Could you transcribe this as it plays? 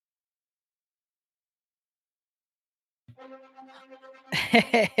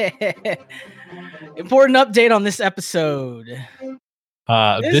Important update on this episode.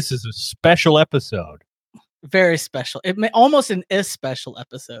 This is a special episode. Very special. Almost an special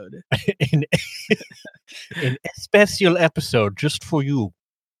episode. an special episode just for you.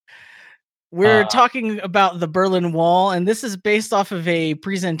 We're talking about the Berlin Wall, and this is based off of a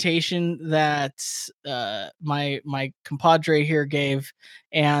presentation that my compadre here gave.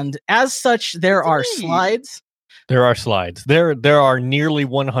 And as such, there are slides. There are slides. There are nearly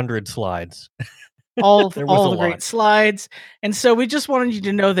 100 slides. all the great slides. And so we just wanted you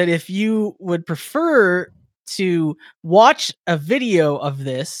to know that if you would prefer to watch a video of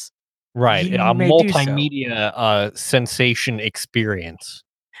this, right, a multimedia sensation experience.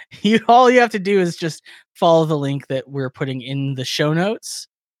 All you have to do is just follow the link that we're putting in the show notes.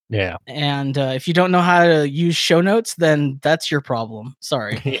 Yeah. And if you don't know how to use show notes, then that's your problem.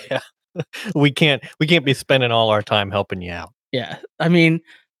 Sorry. Yeah. We can't be spending all our time helping you out. Yeah. I mean,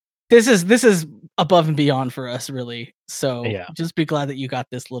 this is above and beyond for us, really. So just be glad that you got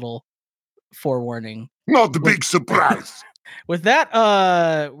this little forewarning. Not the big surprise. With that,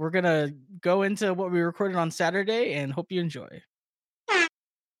 we're gonna go into what we recorded on Saturday and hope you enjoy.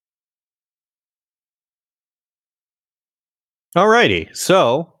 Alrighty,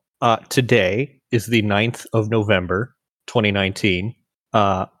 so today is the 9th of November, 2019,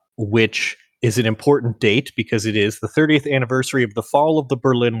 which is an important date because it is the 30th anniversary of the fall of the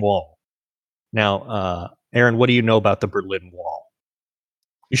Berlin Wall. Now, Aaron, what do you know about the Berlin Wall?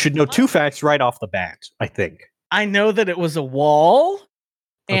 You should know two facts right off the bat, I think. I know that it was a wall,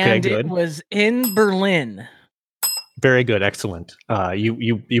 and good. It was in Berlin. Very good, excellent.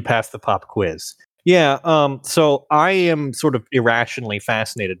 You passed the pop quiz. Yeah, so I am sort of irrationally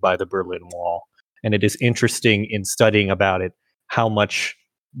fascinated by the Berlin Wall, and it is interesting in studying about it how much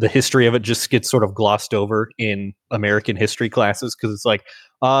the history of it just gets sort of glossed over in American history classes, because it's like,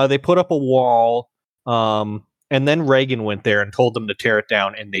 they put up a wall, and then Reagan went there and told them to tear it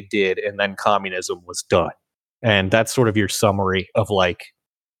down, and they did, and then communism was done. And that's sort of your summary of like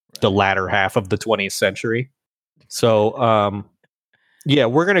the latter half of the 20th century. So, yeah,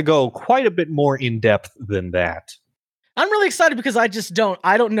 we're going to go quite a bit more in depth than that. I'm really excited because I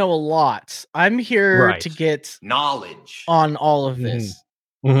don't know a lot. I'm here to get knowledge on all of this.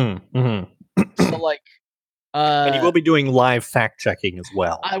 Mm-hmm. Mm-hmm. So like, and you will be doing live fact checking as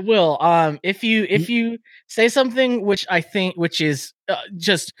well. I will. If you say something which is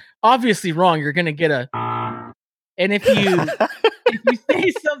just obviously wrong, you're going to get a. And if you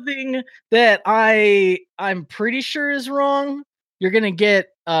say something that I'm pretty sure is wrong, you're gonna get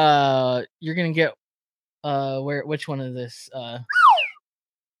which one is this?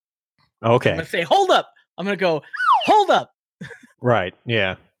 Okay. I'm gonna say hold up. I'm gonna go hold up. Right.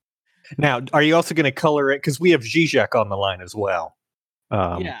 Yeah. Now, are you also gonna color it? Because we have Zizek on the line as well.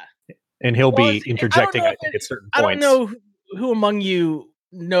 Yeah. And he'll be interjecting, I think, at certain points. I don't know who among you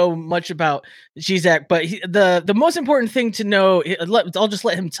know much about Zizek, but the most important thing to know, I'll just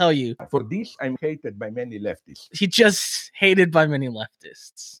let him tell you. For this, I'm hated by many leftists. He just hated by many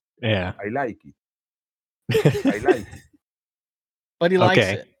leftists. Yeah. I like it. I like it. But he likes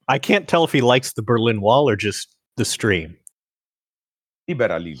it. I can't tell if he likes the Berlin Wall or just the stream.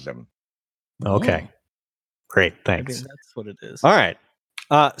 Liberalism. Okay. Great. Thanks. I mean, that's what it is. All right.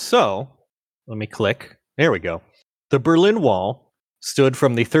 So let me click. There we go. The Berlin Wall stood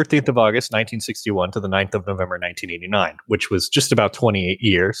from the 13th of August, 1961 to the 9th of November, 1989, which was just about 28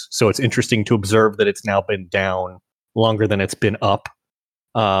 years. So it's interesting to observe that it's now been down longer than it's been up.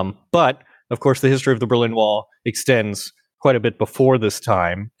 But, of course, the history of the Berlin Wall extends quite a bit before this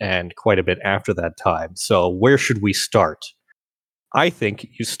time and quite a bit after that time. So where should we start? I think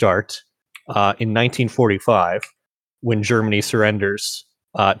you start in 1945 when Germany surrenders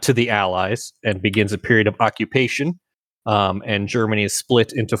to the Allies and begins a period of occupation. And Germany is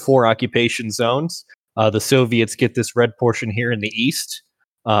split into 4 occupation zones. The Soviets get this red portion here in the east,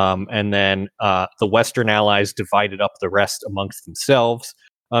 and then the Western Allies divided up the rest amongst themselves.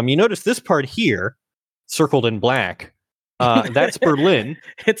 You notice this part here, circled in black, that's Berlin.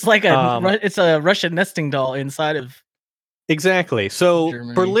 It's like it's a Russian nesting doll inside of. Exactly. So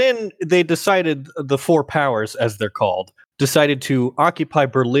Germany. Berlin, they decided, the 4 powers, as they're called, decided to occupy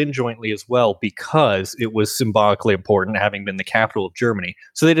Berlin jointly as well because it was symbolically important, having been the capital of Germany.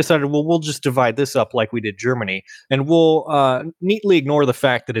 So they decided, well, we'll just divide this up like we did Germany, and we'll neatly ignore the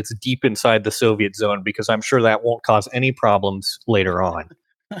fact that it's deep inside the Soviet zone, because I'm sure that won't cause any problems later on.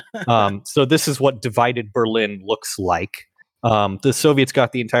 So this is what divided Berlin looks like. The Soviets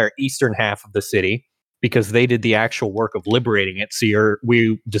got the entire eastern half of the city, because they did the actual work of liberating it. So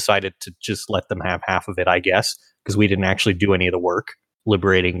we decided to just let them have half of it, I guess, because we didn't actually do any of the work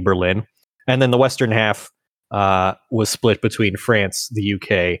liberating Berlin. And then the western half was split between France, the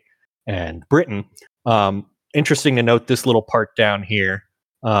UK, and Britain. Interesting to note this little part down here.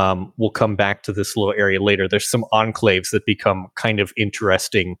 We'll come back to this little area later. There's some enclaves that become kind of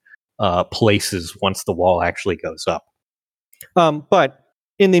interesting places once the wall actually goes up. But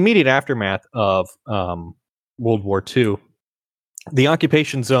in the immediate aftermath of World War II, the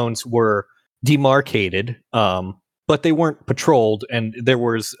occupation zones were demarcated, but they weren't patrolled, and there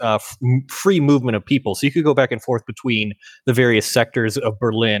was free movement of people. So you could go back and forth between the various sectors of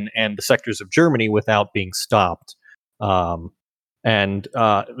Berlin and the sectors of Germany without being stopped. And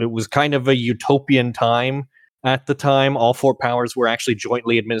it was kind of a utopian time at the time. All four powers were actually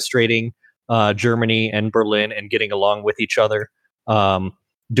jointly administrating Germany and Berlin and getting along with each other,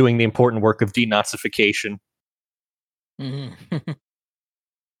 doing the important work of denazification. Mm-hmm.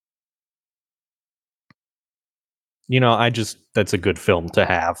 That's a good film to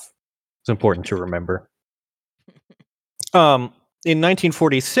have. It's important to remember. In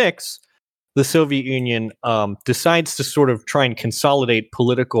 1946, the Soviet Union decides to sort of try and consolidate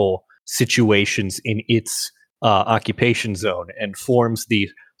political situations in its occupation zone and forms the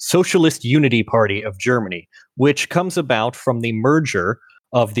Socialist Unity Party of Germany, which comes about from the merger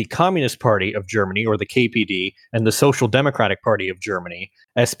of the Communist Party of Germany, or the KPD, and the Social Democratic Party of Germany,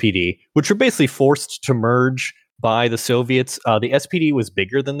 SPD, which were basically forced to merge by the Soviets. The SPD was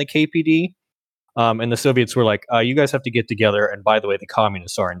bigger than the KPD, and the Soviets were like, you guys have to get together, and by the way, the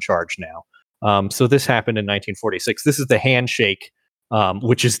communists are in charge now. So this happened in 1946. This is the handshake,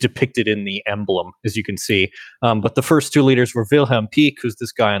 which is depicted in the emblem, as you can see. But the first two leaders were Wilhelm Pieck, who's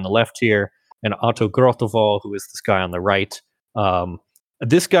this guy on the left here, and Otto Grotewohl, who is this guy on the right.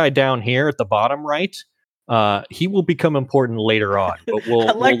 This guy down here at the bottom right, he will become important later on, but we'll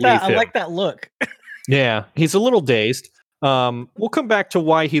I like we'll that. leave him. I like that look. Yeah, he's a little dazed. We'll come back to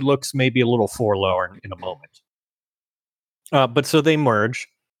why he looks maybe a little forlorn in a moment. But so they merge.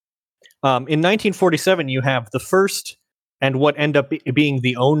 In 1947, you have the first and what end up being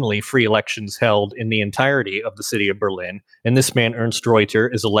the only free elections held in the entirety of the city of Berlin. And this man, Ernst Reuter,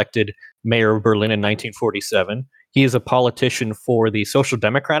 is elected mayor of Berlin in 1947. He is a politician for the Social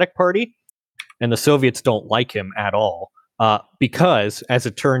Democratic Party, and the Soviets don't like him at all because, as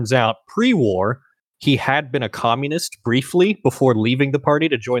it turns out, pre-war, he had been a communist briefly before leaving the party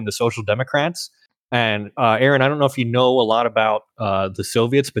to join the Social Democrats. And Aaron, I don't know if you know a lot about the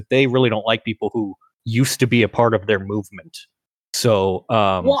Soviets, but they really don't like people who used to be a part of their movement. So,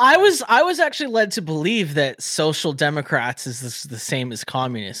 well, I was actually led to believe that Social Democrats is the same as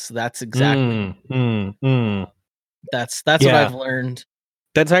communists. That's exactly that's what I've learned.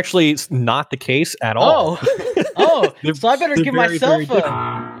 That's actually not the case at all. So I better give myself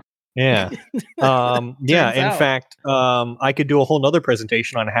a. Yeah. Yeah. In fact, I could do a whole nother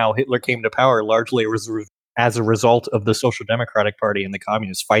presentation on how Hitler came to power largely as a result of the Social Democratic Party and the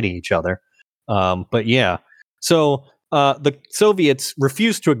communists fighting each other. But yeah, so the Soviets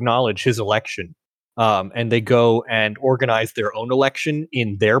refused to acknowledge his election, and they go and organize their own election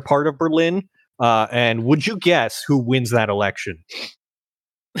in their part of Berlin. And would you guess who wins that election?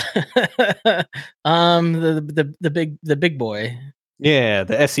 The big boy. Yeah,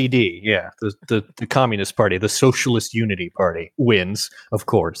 the SED. Yeah, the Communist Party, the Socialist Unity Party, wins, of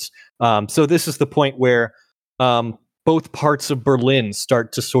course. So this is the point where both parts of Berlin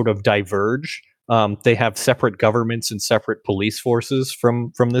start to sort of diverge. They have separate governments and separate police forces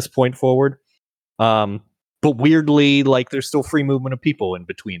from this point forward. But weirdly, like there's still free movement of people in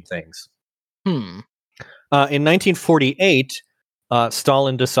between things. In 1948,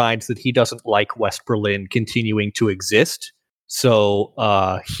 Stalin decides that he doesn't like West Berlin continuing to exist. So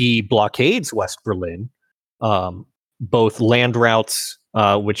he blockades West Berlin, both land routes,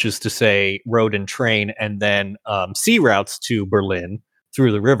 which is to say road and train, and then sea routes to Berlin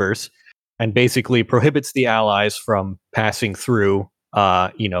through the rivers, and basically prohibits the Allies from passing through,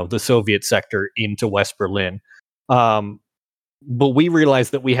 the Soviet sector into West Berlin. But we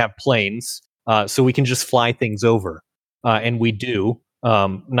realize that we have planes, so we can just fly things over, and we do.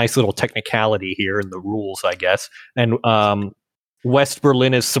 Nice little technicality here in the rules, I guess. And West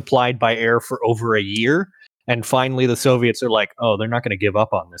Berlin is supplied by air for over a year. And finally, the Soviets are like, oh, they're not going to give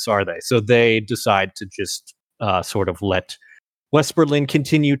up on this, are they? So they decide to just sort of let West Berlin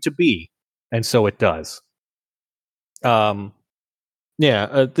continue to be. And so it does. This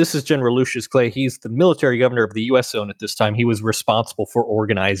is General Lucius Clay. He's the military governor of the U.S. zone at this time. He was responsible for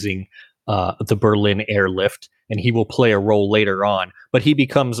organizing the Berlin airlift, and he will play a role later on. But he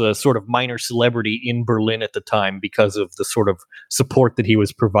becomes a sort of minor celebrity in Berlin at the time because of the sort of support that he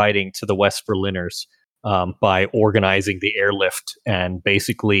was providing to the West Berliners by organizing the airlift and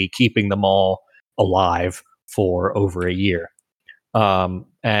basically keeping them all alive for over a year. They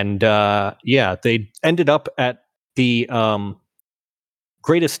ended up at the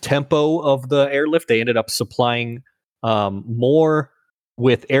greatest tempo of the airlift. They ended up supplying more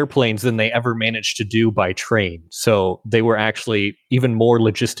with airplanes than they ever managed to do by train. So they were actually even more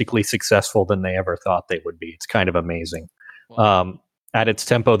logistically successful than they ever thought they would be. It's kind of amazing. Wow. At its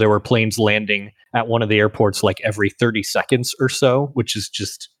tempo, there were planes landing at one of the airports like every 30 seconds or so, which is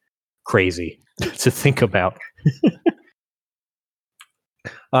just crazy to think about.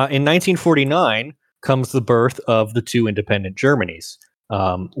 In 1949 comes the birth of the two independent Germanys.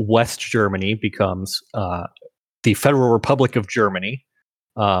 West Germany becomes the Federal Republic of Germany,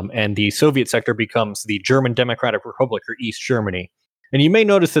 and the Soviet sector becomes the German Democratic Republic, or East Germany. And you may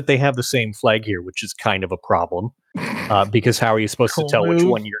notice that they have the same flag here, which is kind of a problem, because how are you supposed to tell which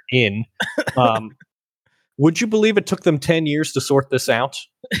one you're in? Would you believe it took them 10 years to sort this out?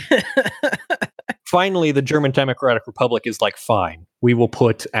 Finally, the German Democratic Republic is like, fine, we will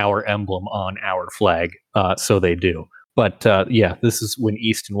put our emblem on our flag. So they do. But this is when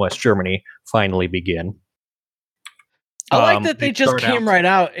East and West Germany finally begin. I like that they just came right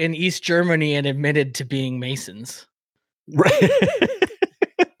out in East Germany and admitted to being Masons. Right.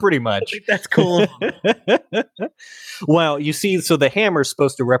 Pretty much. That's cool. Well, you see, so the hammer is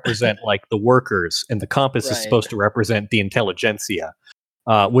supposed to represent like the workers, and the compass is supposed to represent the intelligentsia,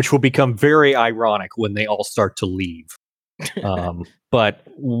 which will become very ironic when they all start to leave. But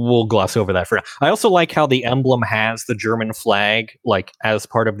we'll gloss over that for now. I also like how the emblem has the German flag like as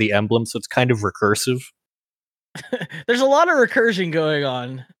part of the emblem, so it's kind of recursive. There's a lot of recursion going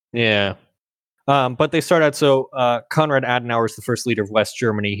on. Yeah. But they start out, so Konrad Adenauer is the first leader of West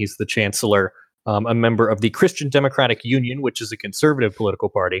Germany. He's the chancellor, a member of the Christian Democratic Union, which is a conservative political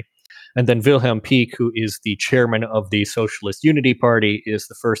party. And then Wilhelm Pieck, who is the chairman of the Socialist Unity Party, is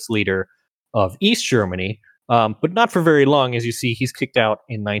the first leader of East Germany. But not for very long. As you see, he's kicked out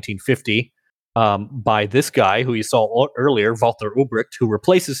in 1950 by this guy who you saw earlier, Walter Ulbricht, who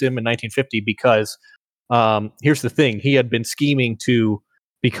replaces him in 1950 because here's the thing. He had been scheming to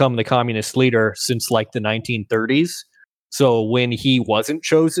become the communist leader since like the 1930s. So when he wasn't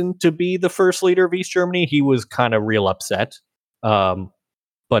chosen to be the first leader of East Germany, he was kind of real upset.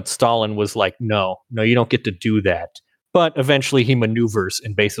 But Stalin was like, no, you don't get to do that. But eventually he maneuvers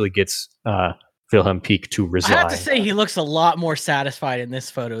and basically gets Wilhelm Pieck to resign. I have to say he looks a lot more satisfied in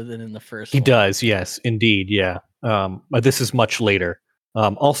this photo than in the first one. He does, yes, indeed, yeah. But this is much later.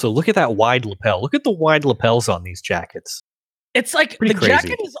 Also, look at that wide lapel. Look at the wide lapels on these jackets. It's like the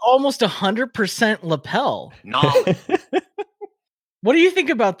jacket is almost 100% lapel. No. What do you think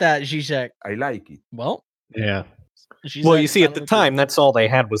about that, Zizek? I like it. Well, yeah. Well, you see, at the time, that's all they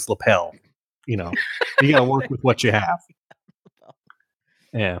had was lapel. You know, you got to work with what you have.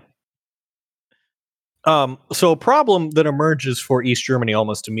 Yeah. So a problem that emerges for East Germany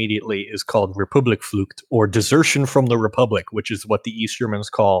almost immediately is called Republikflucht, or desertion from the Republic, which is what the East Germans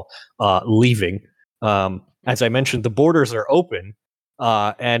call leaving. As I mentioned, the borders are open,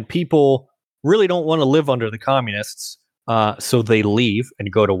 and people really don't want to live under the communists, so they leave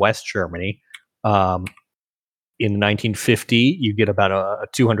and go to West Germany. In 1950, you get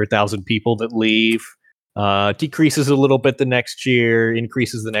about 200,000 people that leave. Decreases a little bit the next year,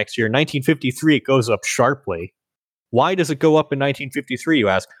 increases the next year. 1953, it goes up sharply. Why does it go up in 1953, you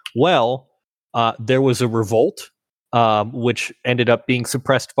ask? Well, there was a revolt, which ended up being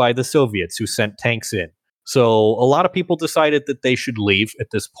suppressed by the Soviets, who sent tanks in. So a lot of people decided that they should leave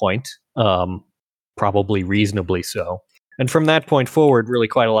at this point, probably reasonably so. And from that point forward, really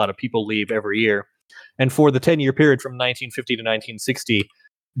quite a lot of people leave every year. And for the 10-year period from 1950 to 1960,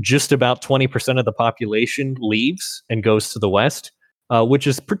 just about 20% of the population leaves and goes to the West, which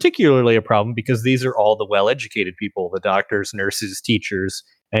is particularly a problem because these are all the well-educated people, the doctors, nurses, teachers,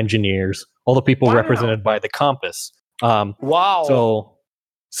 engineers, all the people represented by the compass. Wow.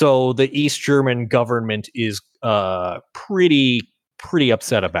 So the East German government is pretty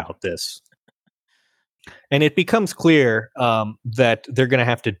upset about this. And it becomes clear that they're going to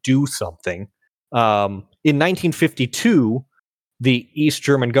have to do something. In 1952, the East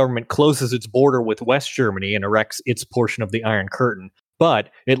German government closes its border with West Germany and erects its portion of the Iron Curtain, but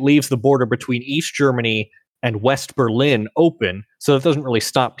it leaves the border between East Germany and West Berlin open, so it doesn't really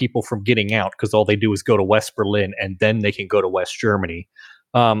stop people from getting out, because all they do is go to West Berlin, and then they can go to West Germany.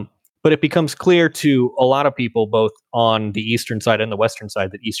 But it becomes clear to a lot of people, both on the eastern side and the western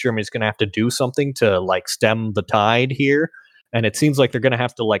side, that East Germany is going to have to do something to like stem the tide here. And it seems like they're going to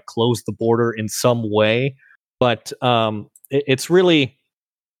have to like close the border in some way. But it's really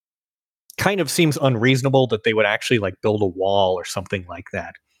kind of seems unreasonable that they would actually like build a wall or something like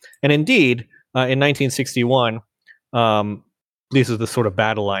that. And indeed, in 1961, these are the sort of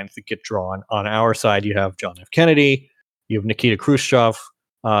battle lines that get drawn. On our side, you have John F. Kennedy, you have Nikita Khrushchev,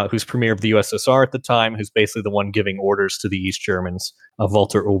 who's premier of the USSR at the time, who's basically the one giving orders to the East Germans.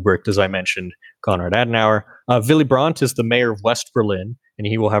 Walter Ulbricht, as I mentioned, Konrad Adenauer. Willy Brandt is the mayor of West Berlin, and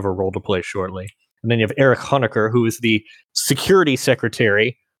he will have a role to play shortly. And then you have Erich Honecker, who is the security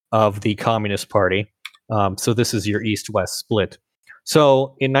secretary of the Communist Party. So this is your East-West split.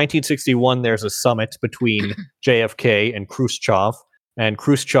 So in 1961, there's a summit between JFK and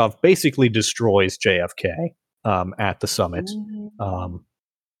Khrushchev basically destroys JFK at the summit.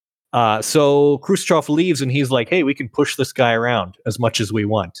 So Khrushchev leaves, and he's like, "Hey, we can push this guy around as much as we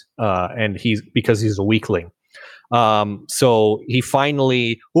want," and because he's a weakling. So he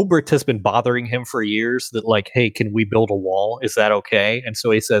finally, Ulbricht has been bothering him for years that like, "Hey, can we build a wall? Is that okay?" And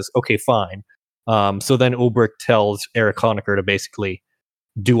so he says, "Okay, fine." So then Ulbricht tells Erich Honecker to basically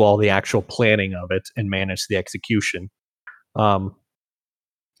do all the actual planning of it and manage the execution. So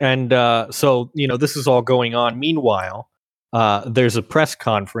this is all going on. Meanwhile, there's a press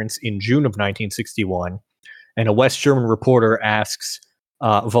conference in June of 1961, and a West German reporter asks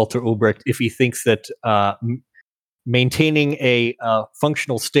Walter Ulbricht if he thinks that maintaining a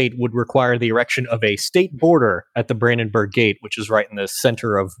functional state would require the erection of a state border at the Brandenburg Gate, which is right in the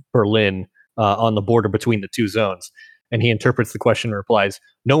center of Berlin, on the border between the two zones. And he interprets the question and replies,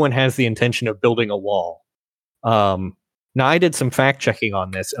 "No one has the intention of building a wall." Now, I did some fact checking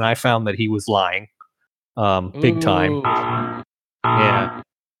on this, and I found that he was lying, big time. Yeah.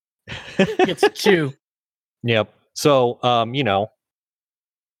 It's 2. Yep. So, of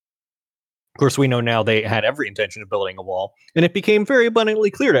course, we know now they had every intention of building a wall, and it became very abundantly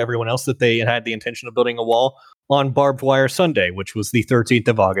clear to everyone else that they had the intention of building a wall on Barbed Wire Sunday, which was the 13th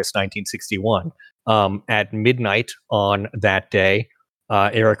of August, 1961. At midnight on that day,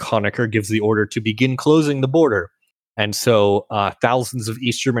 Erich Honecker gives the order to begin closing the border. And so thousands of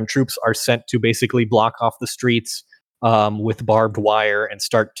East German troops are sent to basically block off the streets with barbed wire and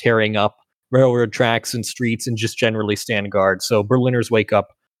start tearing up railroad tracks and streets and just generally stand guard. So Berliners wake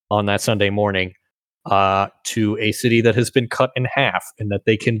up on that Sunday morning to a city that has been cut in half and that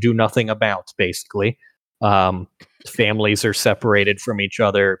they can do nothing about, basically. Families are separated from each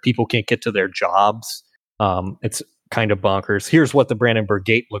other. People can't get to their jobs. It's kind of bonkers. Here's what the Brandenburg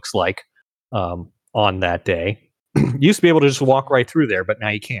Gate looks like on that day. You used to be able to just walk right through there, but now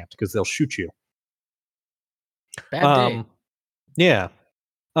you can't because they'll shoot you. Bad day. Yeah.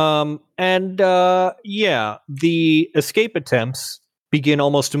 The escape attempts begin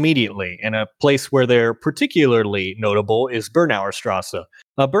almost immediately, and a place where they're particularly notable is Bernauer Strasse.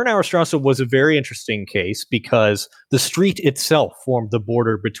 Bernauer Strasse was a very interesting case because the street itself formed the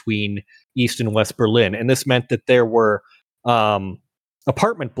border between East and West Berlin, and this meant that there were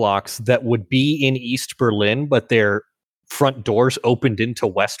apartment blocks that would be in East Berlin, but their front doors opened into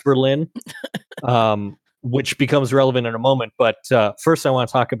West Berlin, which becomes relevant in a moment. But first, I want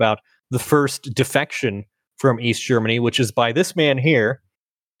to talk about the first defection from East Germany, which is by this man here.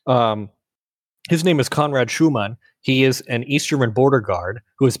 His name is Konrad Schumann. He is an East German border guard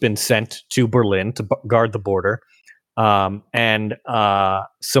who has been sent to Berlin to guard the border. And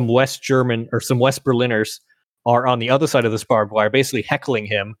some West Berliners are on the other side of this barbed wire, basically heckling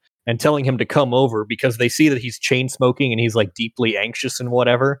him and telling him to come over because they see that he's chain smoking and he's like deeply anxious and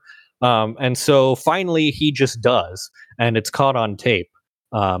whatever. And so finally he just does, and it's caught on tape.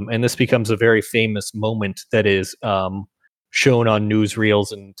 And this becomes a very famous moment that is shown on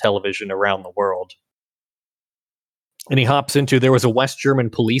newsreels and television around the world. And he hops into, there was a West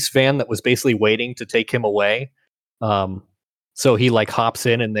German police van that was basically waiting to take him away. So he like hops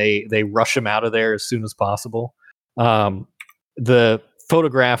in and they rush him out of there as soon as possible. The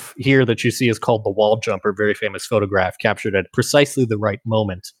photograph here that you see is called the wall jumper, very famous photograph captured at precisely the right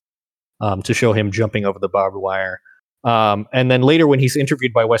moment to show him jumping over the barbed wire. And then later when he's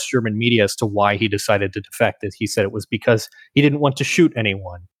interviewed by West German media as to why he decided to defect, he said it was because he didn't want to shoot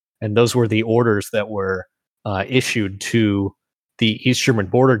anyone. And those were the orders that were issued to the East German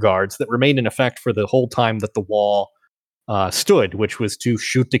border guards that remained in effect for the whole time that the wall stood, which was to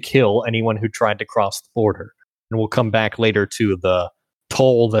shoot to kill anyone who tried to cross the border. And we'll come back later to the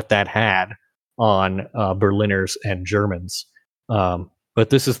toll that had on Berliners and Germans. But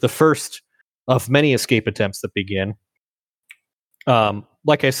this is the first of many escape attempts that begin.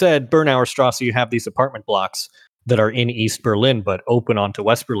 Like I said, Bernauer Strasse, you have these apartment blocks that are in East Berlin, but open onto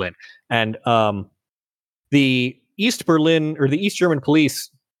West Berlin. And the East Berlin or the East German police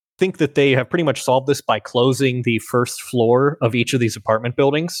think that they have pretty much solved this by closing the first floor of each of these apartment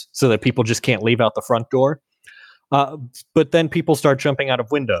buildings so that people just can't leave out the front door. But then people start jumping out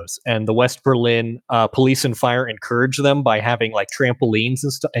of windows, and the West Berlin police and fire encourage them by having like trampolines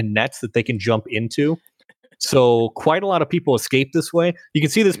and nets that they can jump into. So quite a lot of people escape this way. You can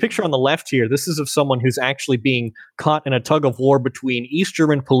see this picture on the left here. This is of someone who's actually being caught in a tug of war between East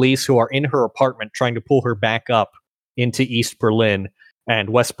German police who are in her apartment trying to pull her back up into East Berlin and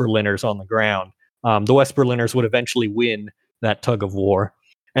West Berliners on the ground. The West Berliners would eventually win that tug of war.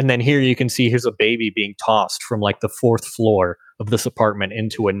 And then here you can see here's a baby being tossed from like the fourth floor of this apartment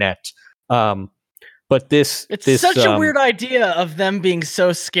into a net. But it's such a weird idea of them being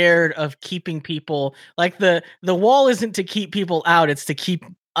so scared of keeping people, like the wall isn't to keep people out, it's to keep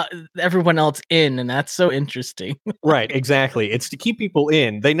everyone else in, and that's so interesting. Right, exactly. It's to keep people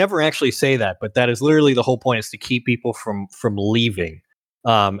in. They never actually say that, but that is literally the whole point, is to keep people from leaving.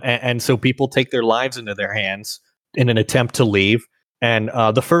 And so people take their lives into their hands in an attempt to leave. And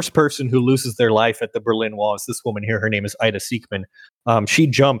the first person who loses their life at the Berlin Wall is this woman here. Her name is Ida Siekmann. She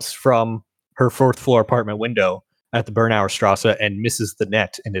jumps from her fourth floor apartment window at the Bernauer Strasse and misses the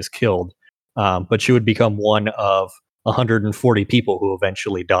net and is killed. But she would become one of 140 people who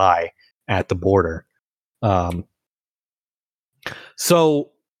eventually die at the border.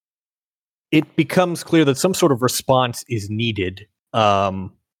 So it becomes clear that some sort of response is needed,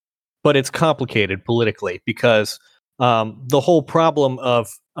 but it's complicated politically because the whole problem of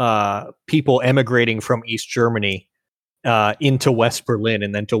people emigrating from East Germany into West Berlin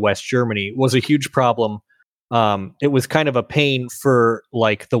and then to West Germany was a huge problem. It was kind of a pain for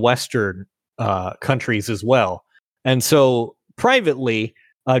like the Western countries as well. And so privately,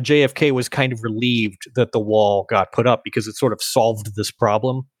 JFK was kind of relieved that the wall got put up because it sort of solved this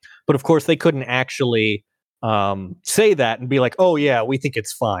problem. But of course, they couldn't actually say that and be like, oh, yeah, we think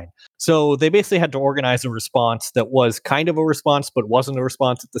it's fine. So they basically had to organize a response that was kind of a response, but wasn't a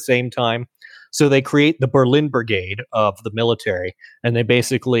response at the same time. So they create the Berlin Brigade of the military, and they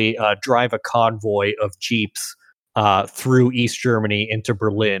basically drive a convoy of jeeps through East Germany into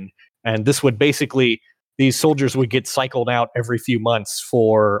Berlin. And this would basically, these soldiers would get cycled out every few months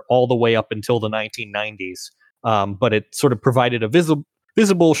for all the way up until the 1990s. But it sort of provided a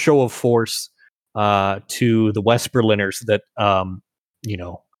visible show of force to the West Berliners that,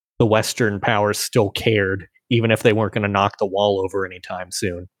 the Western powers still cared, even if they weren't going to knock the wall over anytime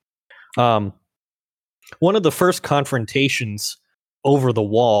soon. One of the first confrontations over the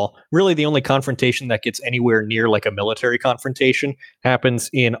wall, really the only confrontation that gets anywhere near like a military confrontation, happens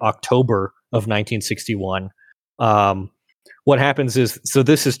in October of 1961. What happens is, so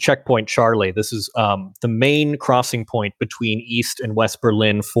this is Checkpoint Charlie. This is the main crossing point between East and West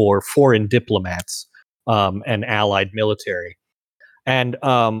Berlin for foreign diplomats and Allied military. And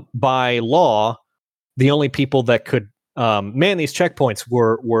by law, the only people that could man these checkpoints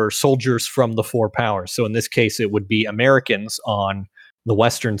were soldiers from the four powers. So in this case, it would be Americans on the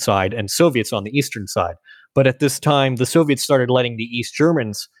western side and Soviets on the eastern side. But at this time, the Soviets started letting the East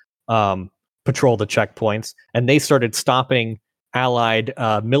Germans patrol the checkpoints, and they started stopping Allied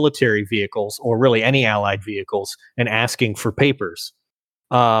military vehicles, or really any Allied vehicles, and asking for papers.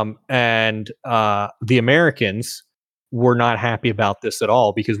 And the Americans were not happy about this at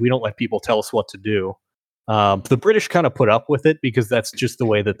all, because we don't let people tell us what to do. The British kind of put up with it because that's just the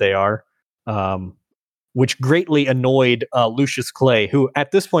way that they are, which greatly annoyed Lucius Clay, who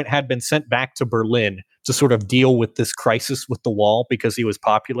at this point had been sent back to Berlin to sort of deal with this crisis with the wall because he was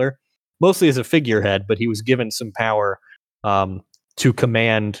popular, mostly as a figurehead, but he was given some power to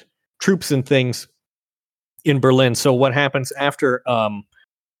command troops and things in Berlin. So what happens after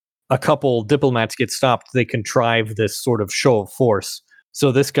a couple diplomats get stopped, they contrive this sort of show of force.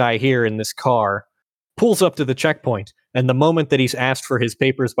 So this guy here in this car pulls up to the checkpoint, and the moment that he's asked for his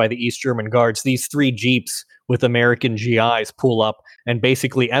papers by the East German guards, these three jeeps with American GIs pull up and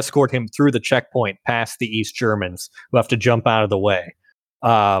basically escort him through the checkpoint past the East Germans, who have to jump out of the way.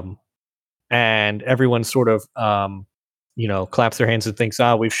 And everyone sort of, claps their hands and thinks,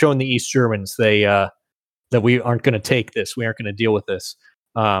 we've shown the East Germans that we aren't going to take this. We aren't going to deal with this.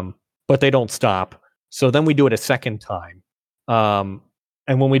 But they don't stop. So then we do it a second time.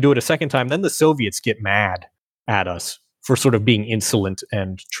 And when we do it a second time, then the Soviets get mad at us for sort of being insolent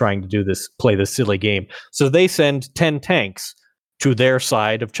and trying to play this silly game. So they send 10 tanks to their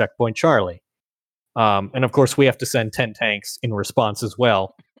side of Checkpoint Charlie. And of course, we have to send 10 tanks in response as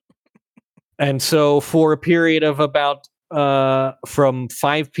well. And so for a period of about from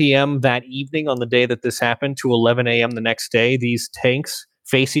 5 p.m. that evening on the day that this happened to 11 a.m. the next day, these tanks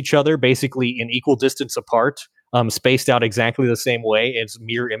face each other basically in equal distance apart, spaced out exactly the same way as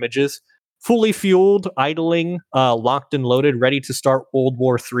mirror images, fully fueled, idling, locked and loaded, ready to start World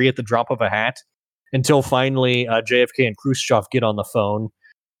War III at the drop of a hat, until finally JFK and Khrushchev get on the phone,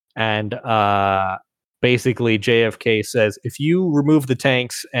 and basically JFK says, if you remove the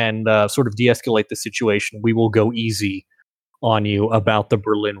tanks and sort of de-escalate the situation, we will go easy on you about the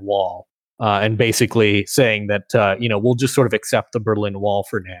Berlin Wall. And basically saying that, we'll just sort of accept the Berlin Wall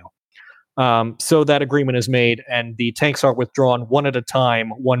for now. So that agreement is made, and the tanks are withdrawn one at a time,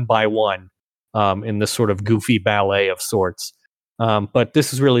 one by one, in this sort of goofy ballet of sorts. But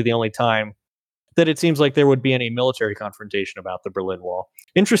this is really the only time that it seems like there would be any military confrontation about the Berlin Wall.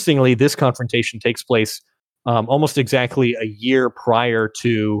 Interestingly, this confrontation takes place almost exactly a year prior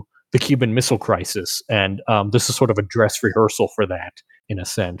to the Cuban Missile Crisis, and this is sort of a dress rehearsal for that, in a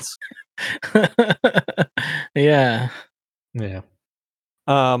sense. Yeah.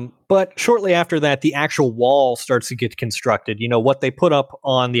 But shortly after that, the actual wall starts to get constructed. What they put up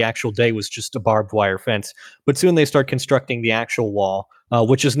on the actual day was just a barbed wire fence, but soon they start constructing the actual wall,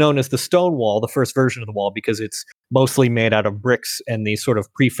 which is known as the stone wall, the first version of the wall, because it's mostly made out of bricks and these sort of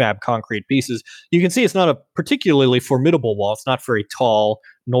prefab concrete pieces. You can see it's not a particularly formidable wall. It's not very tall,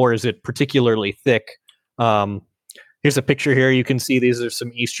 nor is it particularly thick. Here's a picture here. You can see these are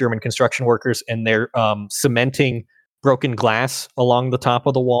some East German construction workers, and they're cementing broken glass along the top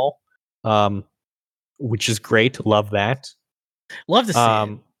of the wall, which is great. Love that. Love to see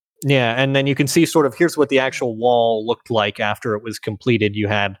it. Yeah, and then you can see sort of here's what the actual wall looked like after it was completed. You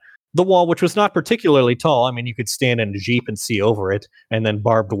had the wall, which was not particularly tall. I mean, you could stand in a Jeep and see over it, and then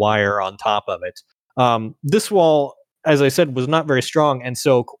barbed wire on top of it. This wall, as I said, was not very strong, and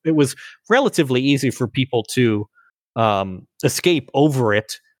so it was relatively easy for people to escape over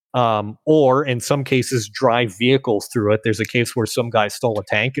it. Or in some cases, drive vehicles through it. There's a case where some guy stole a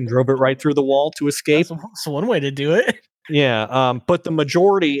tank and drove it right through the wall to escape. That's one way to do it. Yeah, but the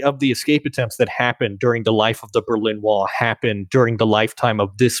majority of the escape attempts that happened during the life of the Berlin Wall happened during the lifetime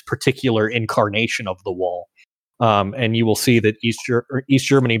of this particular incarnation of the wall. And you will see that East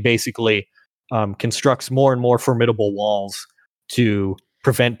Germany basically constructs more and more formidable walls to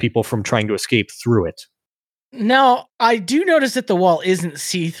prevent people from trying to escape through it. Now, I do notice that the wall isn't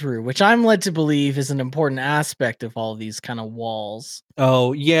see-through, which I'm led to believe is an important aspect of all these kind of walls.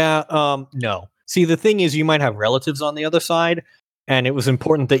 Oh, yeah. No. See, the thing is, you might have relatives on the other side, and it was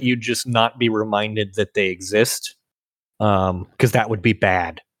important that you just not be reminded that they exist, because that would be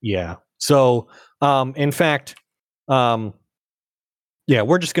bad. Yeah. So, in fact, we're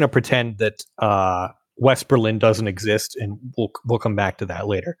just going to pretend that West Berlin doesn't exist, and we'll come back to that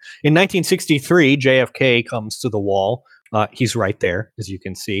later. In 1963, JFK comes to the wall. He's right there, as you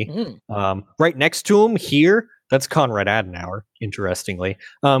can see. Right next to him here, that's Konrad Adenauer, interestingly.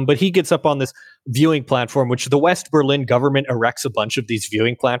 But he gets up on this viewing platform, which the West Berlin government erects a bunch of these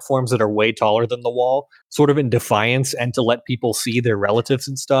viewing platforms that are way taller than the wall, sort of in defiance and to let people see their relatives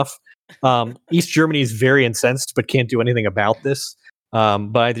and stuff. East Germany is very incensed, but can't do anything about this.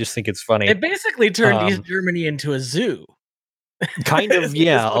 But I just think it's funny. It basically turned East Germany into a zoo. Kind of,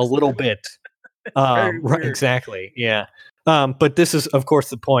 yeah, a little bit. Right, exactly, yeah. But this is, of course,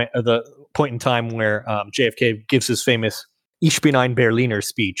 the point in time where JFK gives his famous "Ich bin ein Berliner"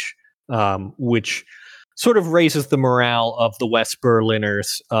 speech, which sort of raises the morale of the West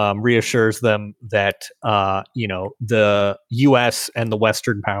Berliners, reassures them that the U.S. and the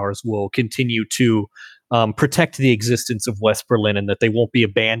Western powers will continue to protect the existence of West Berlin, and that they won't be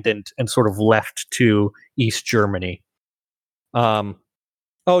abandoned and sort of left to East Germany.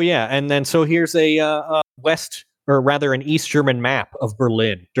 Oh yeah, and then so here's a an East German map of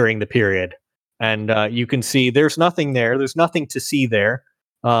Berlin during the period, and you can see there's nothing there. There's nothing to see there.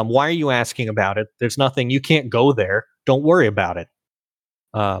 Why are you asking about it? There's nothing. You can't go there. Don't worry about it.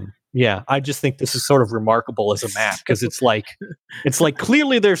 Yeah, I just think this is sort of remarkable as a map, because it's like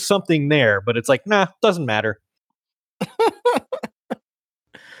clearly there's something there, but it's like, nah, doesn't matter.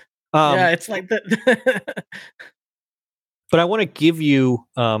 Yeah, it's like that. But I want to give you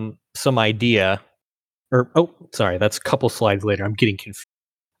some idea. Sorry, that's a couple slides later. I'm getting confused.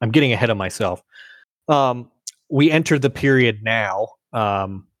 I'm getting ahead of myself. We enter the period now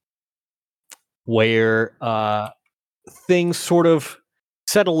where things sort of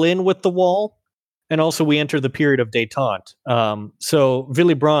settle in with the wall, and also we enter the period of détente. So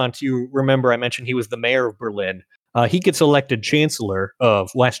Willy Brandt, you remember I mentioned he was the mayor of Berlin. He gets elected chancellor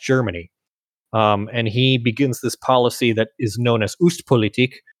of West Germany, and he begins this policy that is known as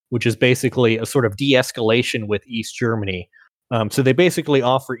Ostpolitik, which is basically a sort of de-escalation with East Germany. So they basically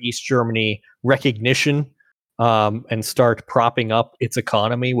offer East Germany recognition and start propping up its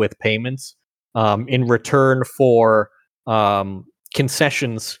economy with payments in return for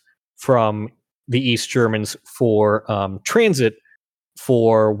concessions from the East Germans for transit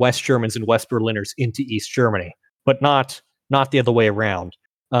for West Germans and West Berliners into East Germany, but not the other way around.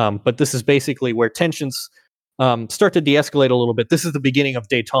 But this is basically where tensions start to de-escalate a little bit. This is the beginning of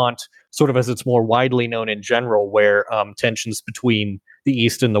détente, sort of as it's more widely known in general, where tensions between the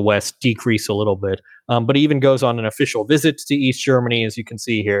East and the West decrease a little bit. But he even goes on an official visit to East Germany, as you can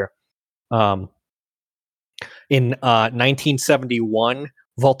see here. In 1971,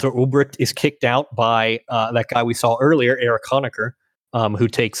 Walter Ulbricht is kicked out by that guy we saw earlier, Erich Honecker, who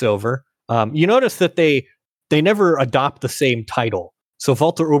takes over. You notice that they never adopt the same title. So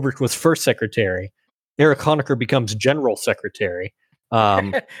Walter Ulbricht was first secretary. Erich Honecker becomes general secretary.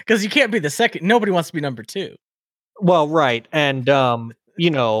 Because you can't be the second. Nobody wants to be number two. Well, right, and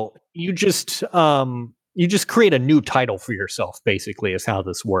you just create a new title for yourself. Basically, is how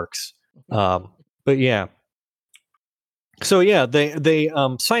this works. But yeah. So yeah, they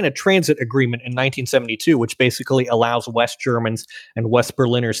sign a transit agreement in 1972, which basically allows West Germans and West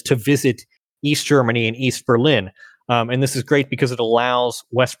Berliners to visit East Germany and East Berlin. And this is great because it allows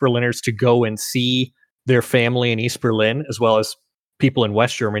West Berliners to go and see their family in East Berlin, as well as people in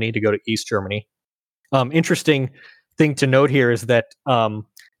West Germany to go to East Germany. Interesting thing to note here is that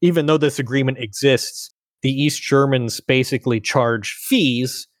even though this agreement exists, the East Germans basically charge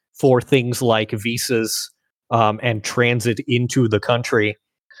fees for things like visas and transit into the country.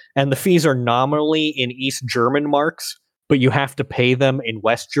 And the fees are nominally in East German marks, but you have to pay them in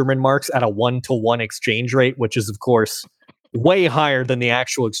West German marks at a 1-to-1 exchange rate, which is, of course, way higher than the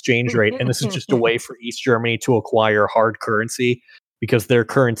actual exchange rate. And this is just a way for East Germany to acquire hard currency because their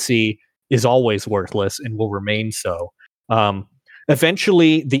currency is always worthless and will remain so.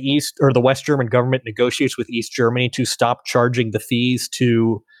 Eventually, the West German government negotiates with East Germany to stop charging the fees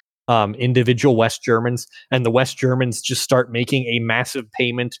to individual West Germans, and the West Germans just start making a massive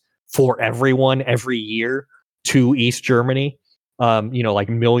payment for everyone every year to East Germany. Like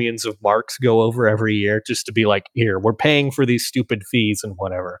millions of marks go over every year just to be like, here, we're paying for these stupid fees and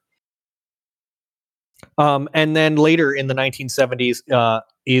whatever. And then later in the 1970s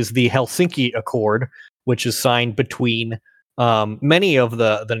is the Helsinki Accord, which is signed between many of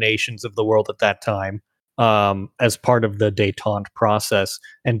the nations of the world at that time as part of the détente process.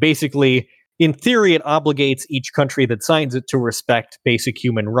 And basically, in theory, it obligates each country that signs it to respect basic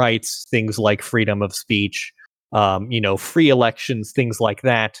human rights, things like freedom of speech, free elections, things like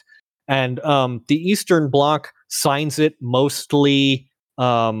that. And the Eastern Bloc signs it mostly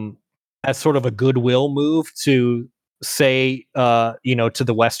as sort of a goodwill move to say, to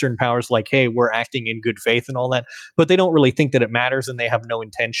the Western powers, like, hey, we're acting in good faith and all that. But they don't really think that it matters, and they have no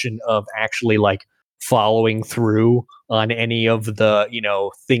intention of actually like following through on any of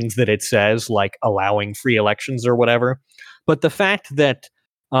the, things that it says, like allowing free elections or whatever. But the fact that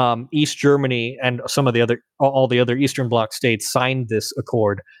East Germany and all the other Eastern Bloc states signed this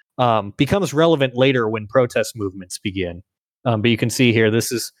accord becomes relevant later when protest movements begin. But you can see here,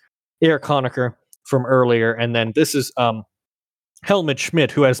 this is Erich Honecker from earlier, and then this is Helmut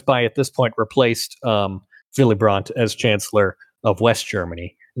Schmidt, who has by at this point replaced Willy Brandt as Chancellor of West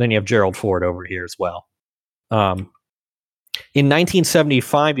Germany. And then you have Gerald Ford over here as well. In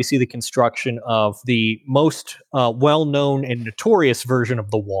 1975, you see the construction of the most well-known and notorious version of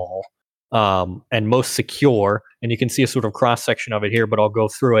the wall, and most secure. And you can see a sort of cross-section of it here, but I'll go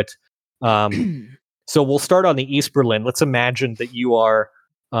through it. So we'll start on the East Berlin. Let's imagine that you are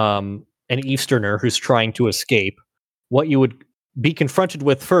an Easterner who's trying to escape. What you would be confronted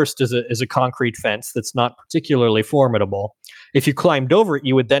with first is a concrete fence that's not particularly formidable. If you climbed over it,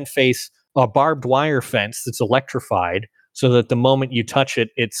 you would then face a barbed wire fence that's electrified, so that the moment you touch it,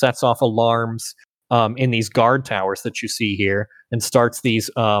 it sets off alarms in these guard towers that you see here and starts these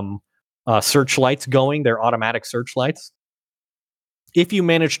searchlights going. They're automatic searchlights. If you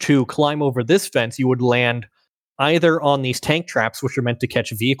manage to climb over this fence, you would land either on these tank traps, which are meant to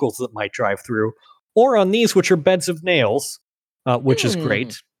catch vehicles that might drive through, or on these, which are beds of nails, which is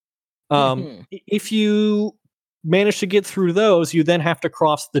great. If you manage to get through those, you then have to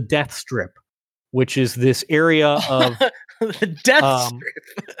cross the death strip, which is this area of the death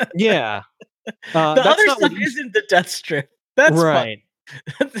strip. Yeah. The other stuff isn't the death strip. That's right.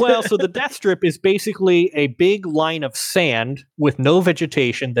 Well, so the death strip is basically a big line of sand with no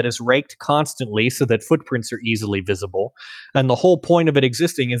vegetation that is raked constantly so that footprints are easily visible. And the whole point of it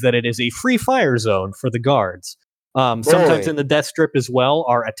existing is that it is a free fire zone for the guards. Sometimes in the death strip as well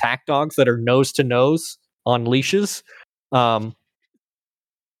are attack dogs that are nose to nose on leashes.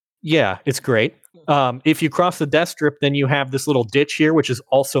 Yeah, it's great. If you cross the death strip, then you have this little ditch here, which is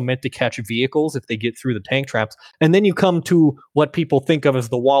also meant to catch vehicles if they get through the tank traps. And then you come to what people think of as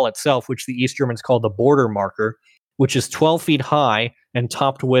the wall itself, which the East Germans call the border marker, which is 12 feet high and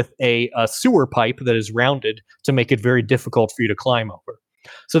topped with a sewer pipe that is rounded to make it very difficult for you to climb over.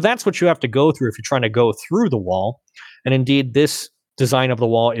 So that's what you have to go through if you're trying to go through the wall. And indeed, this design of the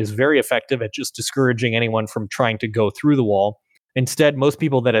wall is very effective at just discouraging anyone from trying to go through the wall. Instead, most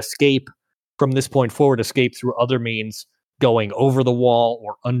people that escape from this point forward escape through other means, going over the wall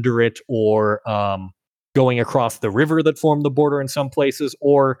or under it, or going across the river that formed the border in some places,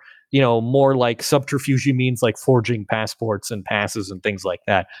 or more like subterfuge means like forging passports and passes and things like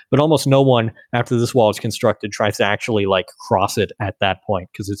that. But almost no one, after this wall is constructed, tries to actually like cross it at that point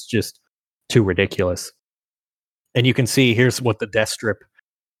because it's just too ridiculous. And you can see here's what the death strip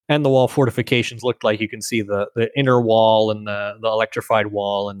and the wall fortifications looked like. You can see the inner wall and the electrified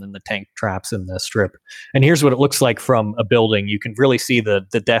wall, and then the tank traps in the strip. And here's what it looks like from a building. You can really see the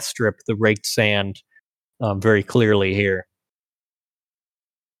death strip, the raked sand, very clearly here.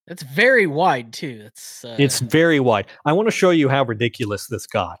 It's very wide too. It's very wide. I want to show you how ridiculous this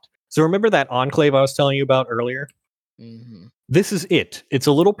got. So remember that enclave I was telling you about earlier? Mm-hmm. This is it. It's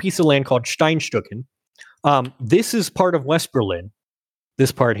a little piece of land called Steinstücken. This is part of West Berlin.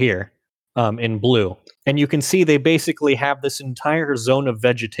 This part here, in blue. And you can see they basically have this entire zone of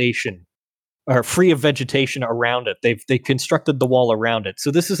vegetation, or free of vegetation around it. They constructed the wall around it. So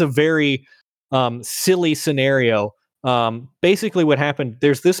this is a very silly scenario. Basically what happened,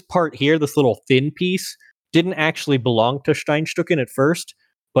 there's this part here, this little thin piece, didn't actually belong to Steinstücken at first,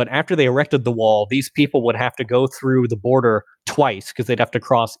 but after they erected the wall, these people would have to go through the border twice because they'd have to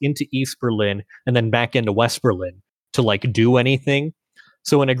cross into East Berlin and then back into West Berlin to like do anything.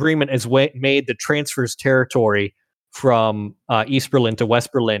 So an agreement is made that transfers territory from East Berlin to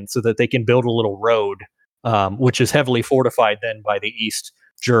West Berlin so that they can build a little road, which is heavily fortified then by the East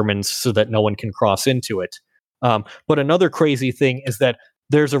Germans so that no one can cross into it. But another crazy thing is that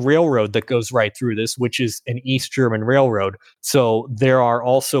there's a railroad that goes right through this, which is an East German railroad. So there are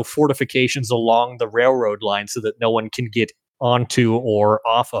also fortifications along the railroad line so that no one can get onto or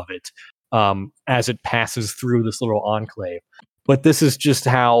off of it as it passes through this little enclave. But this is just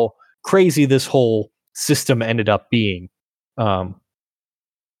how crazy this whole system ended up being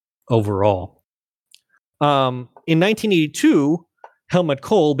overall. In 1982, Helmut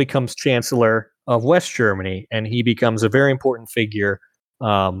Kohl becomes Chancellor of West Germany, and he becomes a very important figure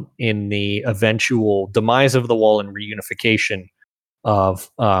in the eventual demise of the wall and reunification of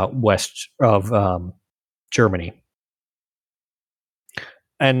Germany.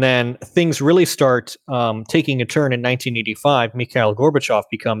 And then things really start taking a turn in 1985. Mikhail Gorbachev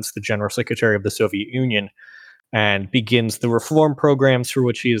becomes the General Secretary of the Soviet Union and begins the reform programs for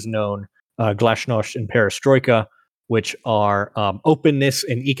which he is known, Glasnost and Perestroika, which are openness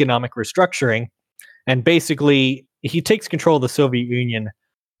and economic restructuring. And basically, he takes control of the Soviet Union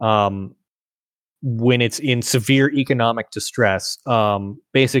when it's in severe economic distress.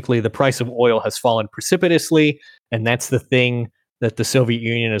 Basically, the price of oil has fallen precipitously, and that's the thing that the Soviet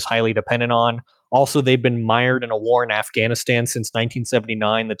Union is highly dependent on. Also, they've been mired in a war in Afghanistan since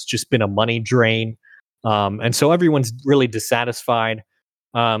 1979 that's just been a money drain. And so everyone's really dissatisfied.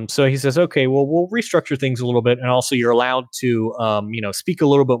 So he says, okay, well, we'll restructure things a little bit. And also you're allowed to, speak a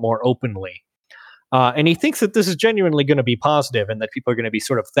little bit more openly. And he thinks that this is genuinely going to be positive and that people are going to be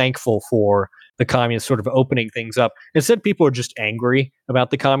sort of thankful for the communists sort of opening things up. Instead, people are just angry about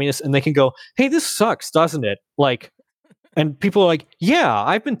the communists and they can go, hey, this sucks, doesn't it? And people are like, yeah,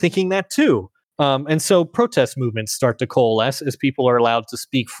 I've been thinking that too. And so protest movements start to coalesce as people are allowed to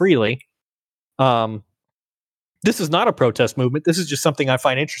speak freely. This is not a protest movement. This is just something I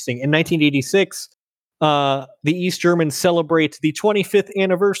find interesting. In 1986, the East Germans celebrate the 25th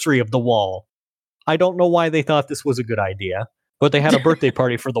anniversary of the wall. I don't know why they thought this was a good idea, but they had a birthday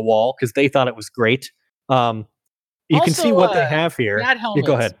party for the wall because they thought it was great. You also, can see what they have here. Bad helmets. Yeah,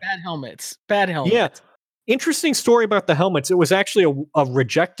 go ahead. Bad helmets. Yeah. Interesting story about the helmets. It was actually a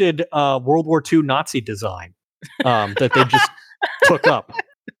rejected World War II Nazi design that they just took up.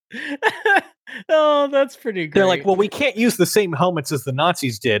 Oh, that's pretty great. They're like, well, we can't use the same helmets as the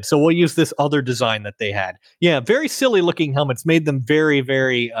Nazis did, so we'll use this other design that they had. Yeah, very silly looking helmets, made them very,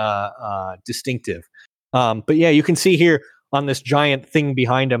 very distinctive. But yeah, you can see here on this giant thing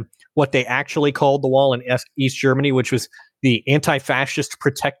behind them what they actually called the wall in East Germany, which was the anti-fascist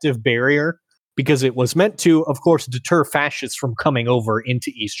protective barrier, because it was meant to, of course, deter fascists from coming over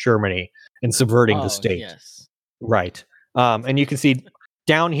into East Germany and subverting the state. Yes. Right. And you can see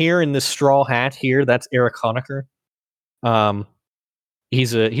down here in this straw hat here, that's Eric Honecker.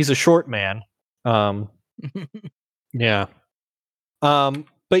 He's a short man. Yeah.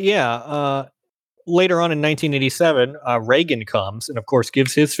 But yeah, later on in 1987, Reagan comes and, of course,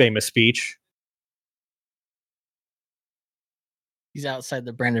 gives his famous speech. He's outside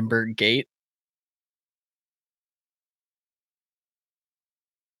the Brandenburg Gate.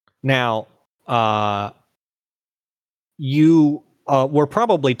 Now, you were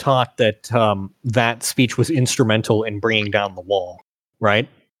probably taught that that speech was instrumental in bringing down the wall, right?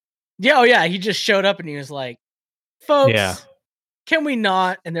 Yeah, oh yeah, he just showed up and he was like, "Folks, Yeah. can we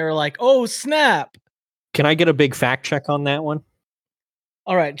not?" And they were like, "Oh, snap." Can I get a big fact check on that one?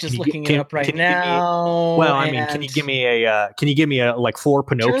 All right, just looking it up right can you give me- now. Well, I mean, can you give me a like 4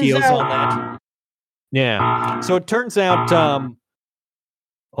 Pinocchios on that? Yeah. So it turns out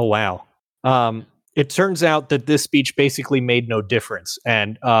oh wow. It turns out that this speech basically made no difference,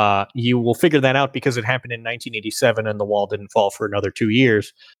 and you will figure that out because it happened in 1987 and the wall didn't fall for another 2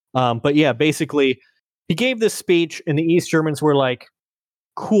 years. But yeah, basically he gave this speech and the East Germans were like,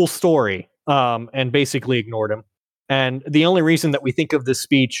 cool story, and basically ignored him. And the only reason that we think of this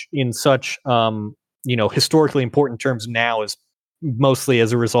speech in such, historically important terms now is mostly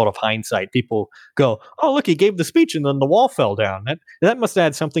as a result of hindsight. People go, "Oh, look, he gave the speech, and then the wall fell down." That must have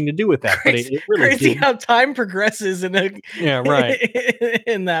had something to do with that. Crazy, but it really crazy didn't. how time progresses in a Right.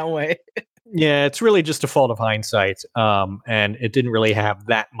 in that way. Yeah, it's really just a fault of hindsight, and it didn't really have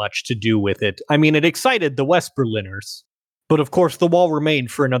that much to do with it. I mean, it excited the West Berliners, but of course, the wall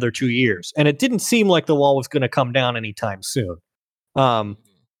remained for another 2 years, and it didn't seem like the wall was going to come down anytime soon. But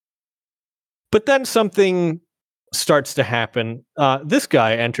then something starts to happen. This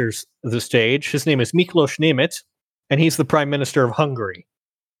guy enters the stage. His name is Miklos Nemeth, and he's the Prime Minister of Hungary.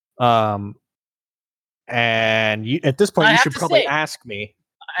 And at this point, you should probably ask me.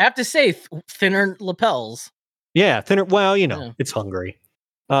 I have to say, thinner lapels. Yeah, thinner. Well, it's Hungary.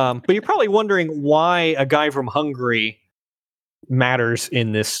 But you're probably wondering why a guy from Hungary matters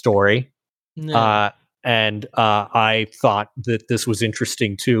in this story. No. And I thought that this was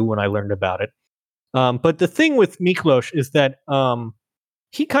interesting too when I learned about it. But the thing with Miklos is that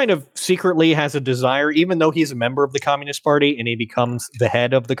he kind of secretly has a desire, even though he's a member of the Communist Party and he becomes the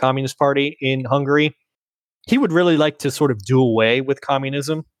head of the Communist Party in Hungary, he would really like to sort of do away with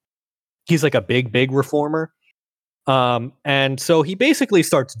communism. He's like a big, big reformer. And so he basically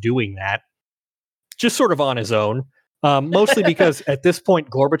starts doing that just sort of on his own. Mostly because at this point,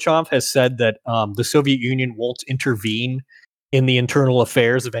 Gorbachev has said that the Soviet Union won't intervene in the internal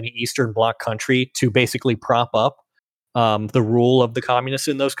affairs of any Eastern Bloc country to basically prop up the rule of the communists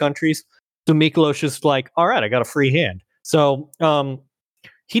in those countries. So Miklos is like, all right, I got a free hand. So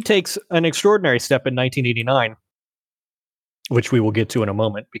he takes an extraordinary step in 1989, which we will get to in a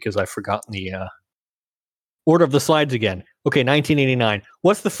moment because I've forgotten the order of the slides again. Okay, 1989.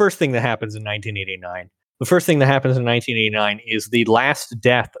 What's the first thing that happens in 1989? The first thing that happens in 1989 is the last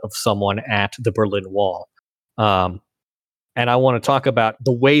death of someone at the Berlin Wall. And I want to talk about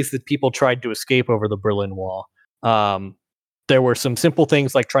the ways that people tried to escape over the Berlin Wall. There were some simple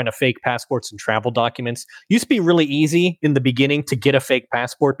things like trying to fake passports and travel documents. Used to be really easy in the beginning to get a fake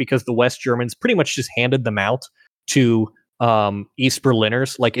passport because the West Germans pretty much just handed them out to East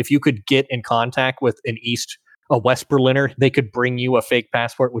Berliners. Like if you could get in contact with a West Berliner, they could bring you a fake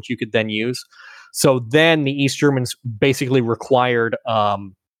passport, which you could then use. So then the East Germans basically required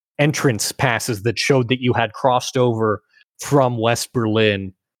entrance passes that showed that you had crossed over from West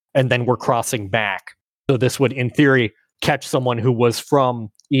Berlin and then were crossing back. So this would, in theory, catch someone who was from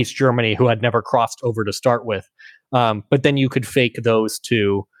East Germany who had never crossed over to start with. But then you could fake those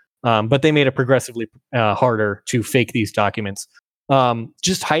too. But they made it progressively harder to fake these documents.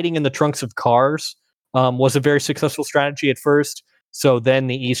 Just hiding in the trunks of cars was a very successful strategy at first. So then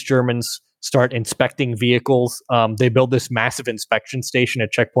the East Germans start inspecting vehicles. They build this massive inspection station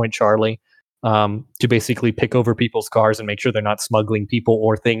at Checkpoint Charlie to basically pick over people's cars and make sure they're not smuggling people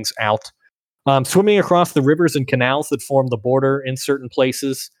or things out. Swimming across the rivers and canals that form the border in certain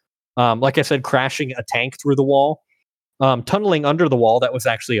places. Like I said, crashing a tank through the wall. Tunneling under the wall, that was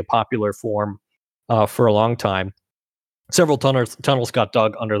actually a popular form for a long time. Several tunnels got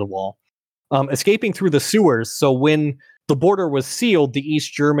dug under the wall. Escaping through the sewers. So when the border was sealed, the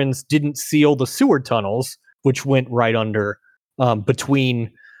East Germans didn't seal the sewer tunnels, which went right under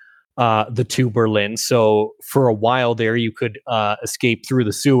between the two Berlins. So for a while there, you could escape through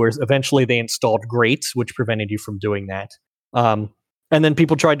the sewers. Eventually, they installed grates, which prevented you from doing that. And then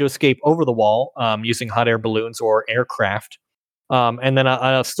people tried to escape over the wall using hot air balloons or aircraft. And then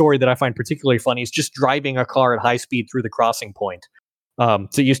a story that I find particularly funny is just driving a car at high speed through the crossing point. So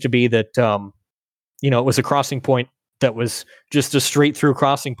it used to be that, it was a crossing point that was just a straight through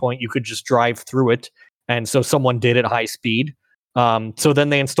crossing point. You could just drive through it. And so someone did at high speed. So then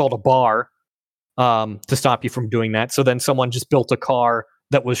they installed a bar to stop you from doing that. So then someone just built a car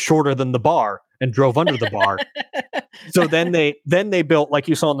that was shorter than the bar and drove under the bar. So then they built, like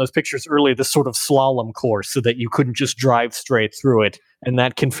you saw in those pictures earlier, this sort of slalom course so that you couldn't just drive straight through it. And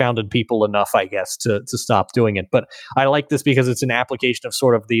that confounded people enough, I guess, to stop doing it. But I like this because it's an application of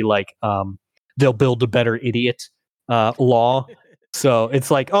sort of the they'll build a better idiot law. So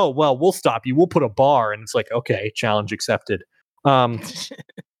it's like, oh, well, we'll stop you. We'll put a bar. And it's like, okay, challenge accepted.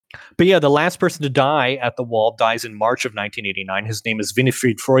 But yeah, the last person to die at the wall dies in March of 1989. His name is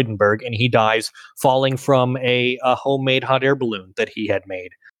Winifred Freudenberg, and he dies falling from a homemade hot air balloon that he had made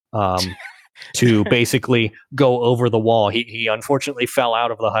to basically go over the wall. He unfortunately fell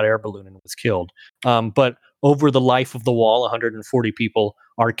out of the hot air balloon and was killed. But over the life of the wall, 140 people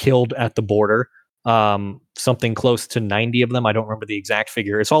are killed at the border. Something close to 90 of them. I don't remember the exact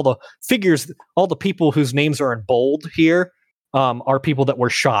figure. It's all the figures, all the people whose names are in bold here. Are people that were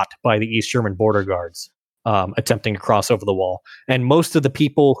shot by the East German border guards attempting to cross over the wall. And most of the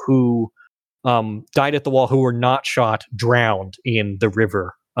people who died at the wall who were not shot drowned in the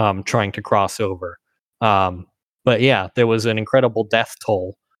river trying to cross over. But yeah, there was an incredible death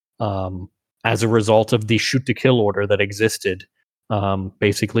toll as a result of the shoot to kill order that existed,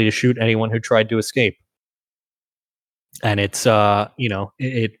 basically to shoot anyone who tried to escape. And it's,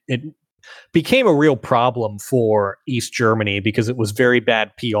 it became a real problem for East Germany because it was very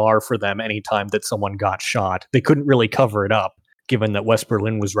bad PR for them anytime that someone got shot. They couldn't really cover it up, given that West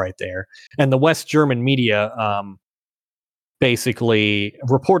Berlin was right there. And the West German media basically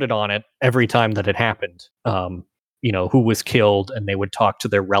reported on it every time that it happened, who was killed, and they would talk to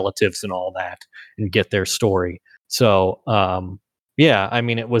their relatives and all that and get their story. So,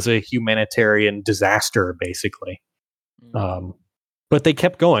 it was a humanitarian disaster, basically. But they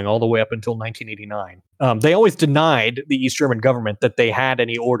kept going all the way up until 1989. They always denied, the East German government, that they had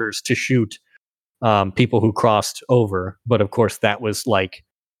any orders to shoot people who crossed over. But of course, that was like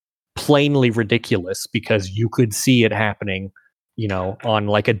plainly ridiculous because you could see it happening, on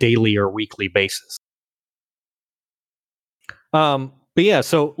like a daily or weekly basis. But yeah,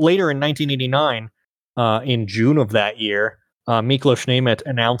 so later in 1989, in June of that year, Miklos Nemeth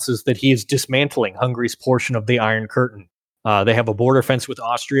announces that he is dismantling Hungary's portion of the Iron Curtain. They have a border fence with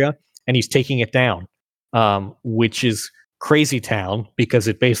Austria, and he's taking it down, which is crazy town because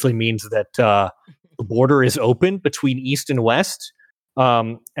it basically means that the border is open between East and West.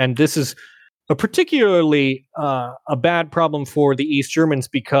 And this is a particularly a bad problem for the East Germans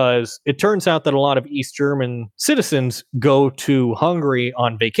because it turns out that a lot of East German citizens go to Hungary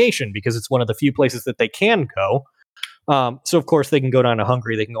on vacation because it's one of the few places that they can go. So, of course, they can go down to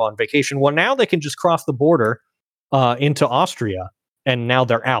Hungary. They can go on vacation. Well, now they can just cross the border into Austria, and now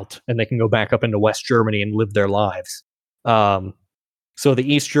they're out, and they can go back up into West Germany and live their lives. So the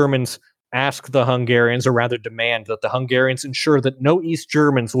East Germans ask the Hungarians, or rather demand that the Hungarians ensure that no East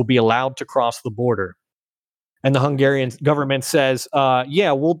Germans will be allowed to cross the border. And the Hungarian government says,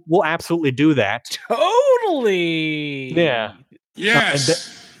 yeah, we'll absolutely do that. Totally. Yeah.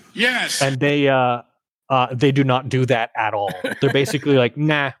 Yes. Yes. And they do not do that at all. They're basically like,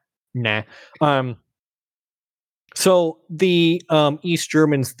 nah. So the East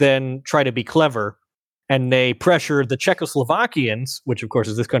Germans then try to be clever, and they pressure the Czechoslovakians, which of course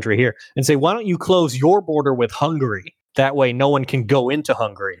is this country here, and say, why don't you close your border with Hungary? That way no one can go into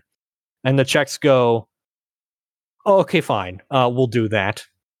Hungary. And the Czechs go, oh, okay, fine. We'll do that.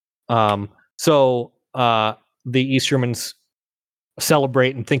 So the East Germans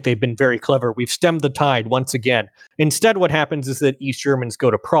celebrate and think they've been very clever. We've stemmed the tide once again. Instead, what happens is that East Germans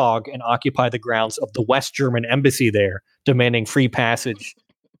go to Prague and occupy the grounds of the West German embassy there, demanding free passage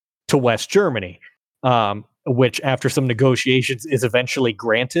to West Germany, which, after some negotiations, is eventually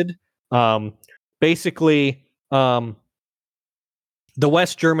granted. Basically, the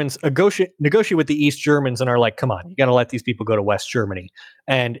West Germans negotiate with the East Germans and are like, come on, you got to let these people go to West Germany.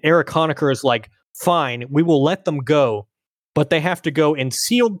 And Erich Honecker is like, fine, we will let them go, but they have to go in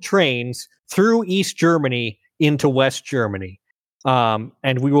sealed trains through East Germany into West Germany.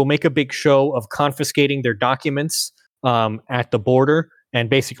 And we will make a big show of confiscating their documents at the border and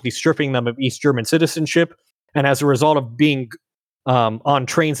basically stripping them of East German citizenship. And as a result of being on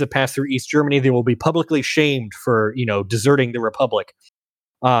trains that pass through East Germany, they will be publicly shamed for, deserting the Republic.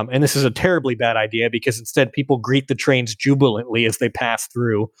 And this is a terribly bad idea because instead people greet the trains jubilantly as they pass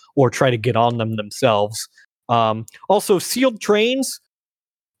through or try to get on them themselves. Also, sealed trains,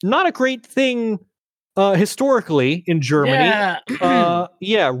 not a great thing historically in Germany.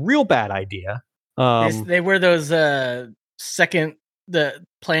 Yeah. Real bad idea. They wear those the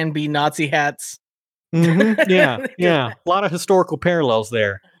Plan B Nazi hats. Yeah. A lot of historical parallels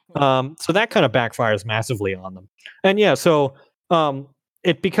there. So that kind of backfires massively on them. And so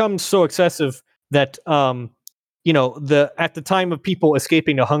it becomes so excessive that at the time of people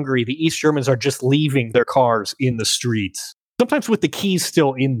escaping to Hungary, the East Germans are just leaving their cars in the streets, sometimes with the keys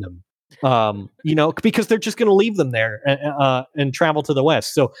still in them. Because they're just going to leave them there and travel to the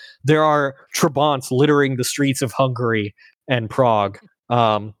west. So there are Trabants littering the streets of Hungary and Prague.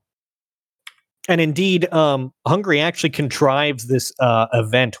 And indeed, Hungary actually contrives this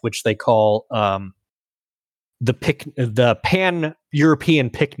event, which they call the Pan-European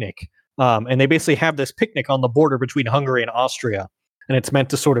Picnic. And they basically have this picnic on the border between Hungary and Austria. And it's meant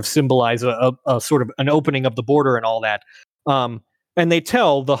to sort of symbolize a sort of an opening of the border and all that. And they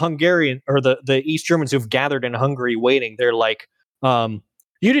tell the Hungarian or the East Germans who've gathered in Hungary waiting, they're like, you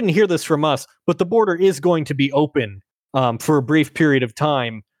didn't hear this from us, but the border is going to be open for a brief period of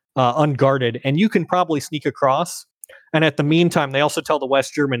time, unguarded, and you can probably sneak across. And at the meantime, they also tell the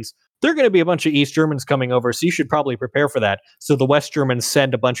West Germans, there are going to be a bunch of East Germans coming over, so you should probably prepare for that. So the West Germans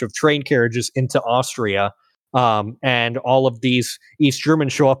send a bunch of train carriages into Austria, and all of these East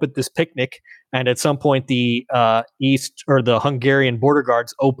Germans show up at this picnic. And at some point, the the Hungarian border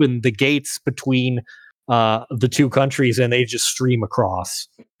guards open the gates between the two countries, and they just stream across.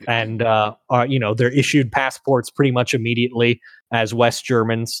 And they're issued passports pretty much immediately as West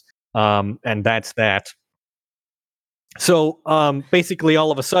Germans, and that's that. So basically,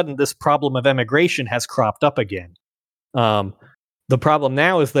 all of a sudden, this problem of emigration has cropped up again. The problem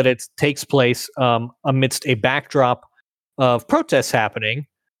now is that it takes place amidst a backdrop of protests happening.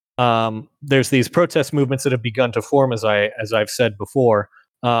 There's these protest movements that have begun to form, as I've said before.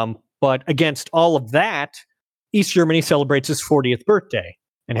 But against all of that, East Germany celebrates its 40th birthday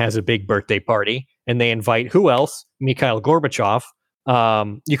and has a big birthday party. And they invite who else? Mikhail Gorbachev.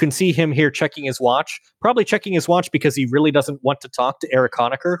 You can see him here checking his watch, probably checking his watch because he really doesn't want to talk to Erich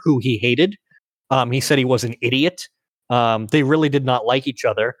Honecker, who he hated. He said he was an idiot. They really did not like each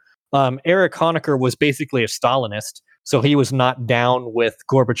other. Erich Honecker was basically a Stalinist, so he was not down with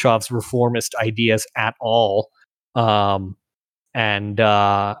Gorbachev's reformist ideas at all. And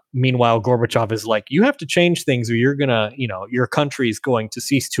meanwhile, Gorbachev is like, you have to change things or you're going to, your country's going to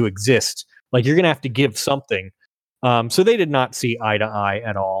cease to exist. Like, you're going to have to give something. So they did not see eye to eye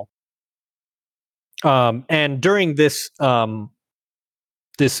at all. And during this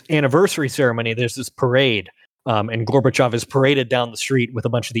anniversary ceremony, there's this parade. And Gorbachev is paraded down the street with a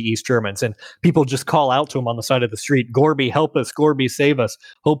bunch of the East Germans, and people just call out to him on the side of the street, "Gorby, help us! Gorby, save us!"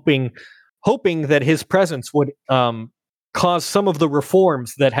 Hoping that his presence would cause some of the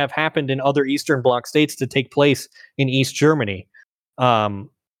reforms that have happened in other Eastern Bloc states to take place in East Germany. But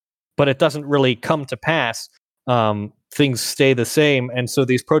it doesn't really come to pass. Things stay the same, and so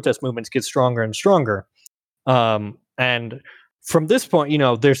these protest movements get stronger and stronger. And from this point,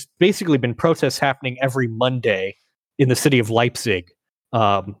 there's basically been protests happening every Monday in the city of Leipzig.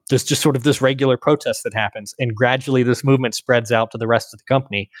 There's just sort of this regular protest that happens, and gradually this movement spreads out to the rest of the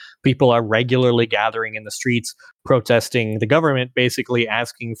company. People are regularly gathering in the streets, protesting the government, basically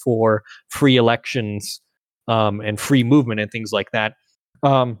asking for free elections and free movement and things like that.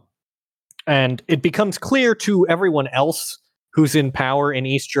 And it becomes clear to everyone else who's in power in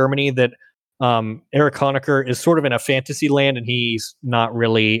East Germany that Erich Honecker is sort of in a fantasy land and he's not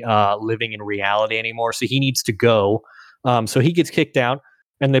really living in reality anymore. So he needs to go. So he gets kicked out,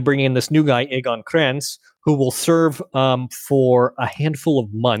 and they bring in this new guy, Egon Krenz, who will serve for a handful of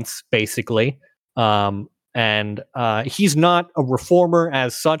months, basically. And he's not a reformer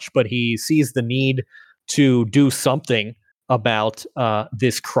as such, but he sees the need to do something about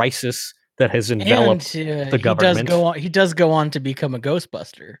this crisis that has enveloped the government. He does go on to become a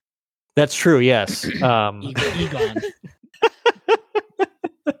Ghostbuster. That's true, yes. Egon.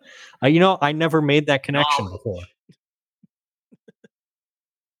 I never made that connection before.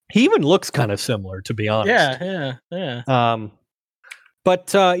 He even looks kind of similar, to be honest. Yeah.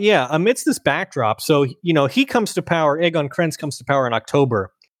 But amidst this backdrop, so, he comes to power, Egon Krenz comes to power in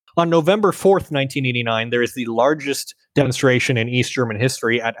October. On November 4th, 1989, there is the largest demonstration in East German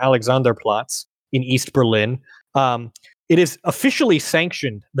history at Alexanderplatz in East Berlin. It is officially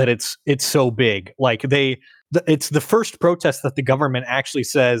sanctioned that it's so big. Like it's the first protest that the government actually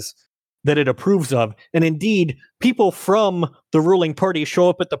says that it approves of. And indeed, people from the ruling party show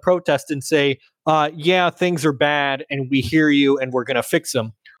up at the protest and say, yeah, things are bad and we hear you and we're going to fix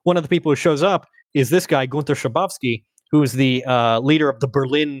them. One of the people who shows up is this guy, Gunter Schabowski, who is the leader of the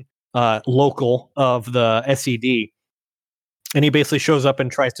Berlin local of the SED. And he basically shows up and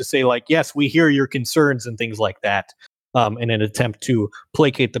tries to say, like, yes, we hear your concerns and things like that, in an attempt to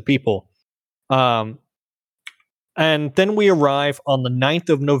placate the people. And then we arrive on the 9th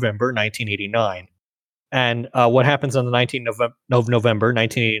of November, 1989. And what happens on the 19th of November,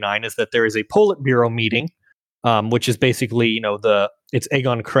 1989, is that there is a Politburo meeting, which is basically, it's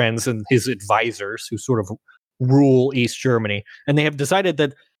Egon Krenz and his advisors who sort of rule East Germany. And they have decided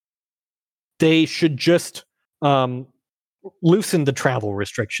that they should just loosen the travel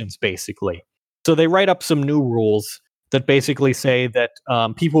restrictions, basically. So they write up some new rules that basically say that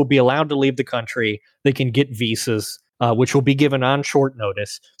people will be allowed to leave the country. They can get visas, which will be given on short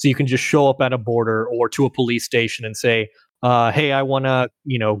notice. So you can just show up at a border or to a police station and say, hey, I want to,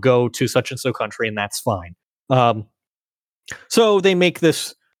 go to such and so country, and that's fine. So they make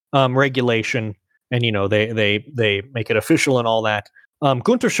this regulation, and, they make it official and all that.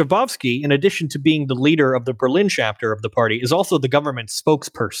 Gunter Schabowski, in addition to being the leader of the Berlin chapter of the party, is also the government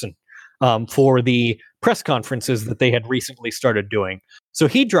spokesperson for the press conferences that they had recently started doing. So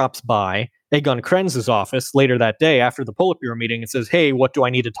he drops by Egon Krenz's office later that day after the Politburo meeting and says, hey, what do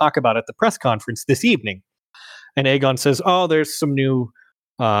I need to talk about at the press conference this evening? And Egon says, oh, there's some new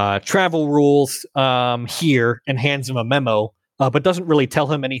travel rules here, and hands him a memo, but doesn't really tell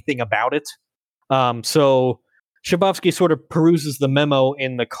him anything about it. So Schabowski sort of peruses the memo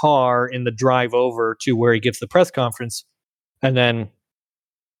in the car in the drive over to where he gives the press conference, and then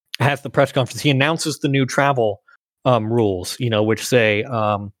has the press conference. He announces the new travel rules, which say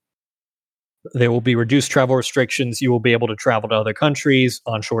there will be reduced travel restrictions. You will be able to travel to other countries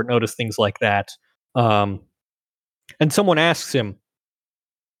on short notice, things like that. And someone asks him,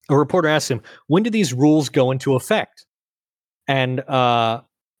 a reporter asks him, when do these rules go into effect? And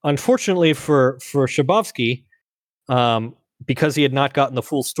unfortunately for Schabowski, because he had not gotten the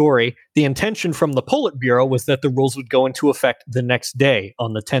full story, the intention from the Politburo was that the rules would go into effect the next day,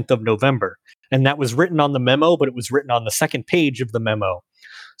 on the 10th of November. And that was written on the memo, but it was written on the second page of the memo.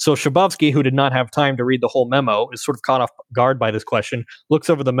 So Schabowski, who did not have time to read the whole memo, is sort of caught off guard by this question, looks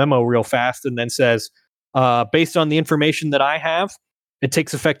over the memo real fast, and then says, based on the information that I have, it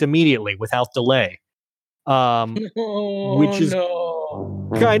takes effect immediately without delay. Which is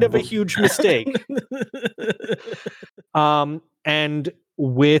kind of a huge mistake. And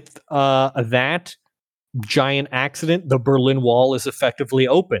with that giant accident, the Berlin Wall is effectively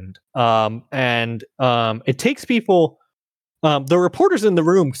opened. And it takes people, the reporters in the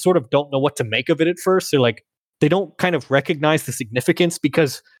room sort of don't know what to make of it at first. They're like, they don't kind of recognize the significance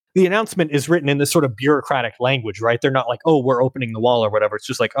because the announcement is written in this sort of bureaucratic language, right? They're not like, oh, we're opening the wall or whatever. It's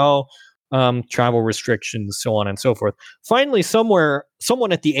just like, oh, travel restrictions, so on and so forth. Finally,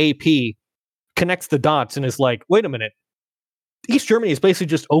 someone at the AP connects the dots and is like, wait a minute, East Germany has basically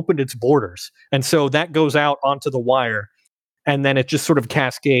just opened its borders. And so that goes out onto the wire, and then it just sort of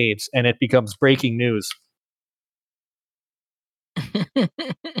cascades and it becomes breaking news.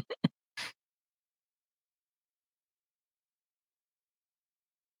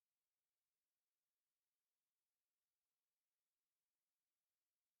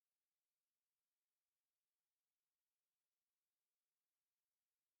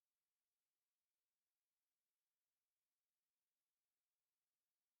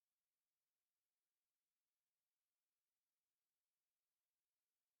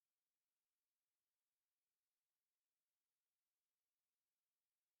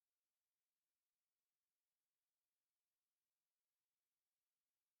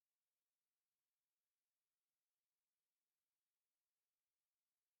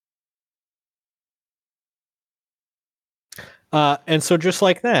 And so just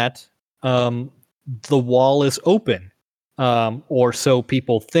like that, the wall is open, or so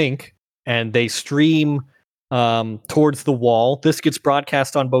people think, and they stream towards the wall. This gets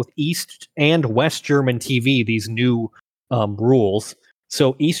broadcast on both East and West German TV, these new rules.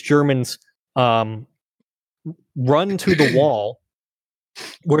 So East Germans run to the wall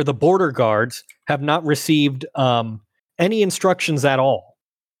where the border guards have not received any instructions at all.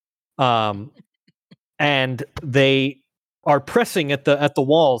 And they are pressing at the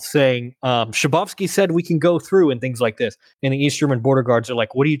wall saying, Schabowski said we can go through and things like this. And the East German border guards are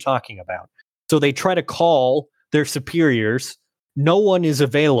like, what are you talking about? So they try to call their superiors. No one is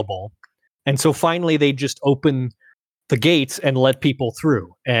available. And so finally they just open the gates and let people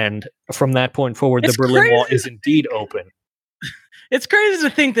through. And from that point forward, the Berlin Wall is indeed open. It's crazy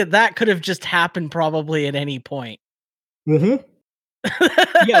to think that could have just happened probably at any point. Mm-hmm.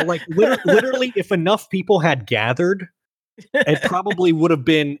 Yeah, like literally if enough people had gathered, it probably would have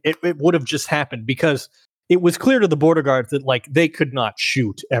been, it would have just happened because it was clear to the border guards that like they could not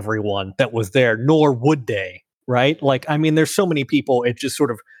shoot everyone that was there, nor would they, right? Like, I mean, there's so many people, it just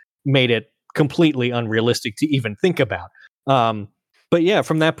sort of made it completely unrealistic to even think about. But yeah,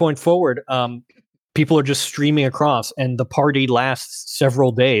 from that point forward, people are just streaming across, and the party lasts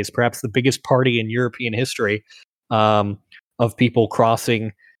several days, perhaps the biggest party in European history, of people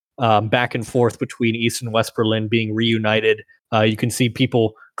crossing back and forth between East and West Berlin, being reunited. You can see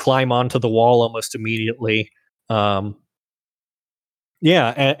people climb onto the wall almost immediately. And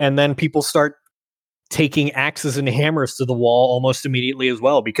then people start taking axes and hammers to the wall almost immediately as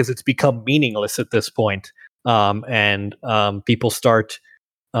well, because it's become meaningless at this point. People start,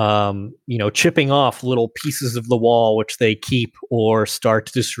 chipping off little pieces of the wall, which they keep or start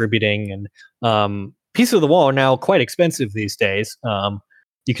distributing. And pieces of the wall are now quite expensive these days.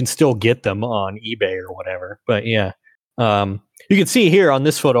 You can still get them on eBay or whatever. But yeah, you can see here on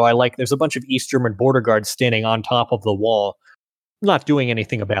this photo, there's a bunch of East German border guards standing on top of the wall, not doing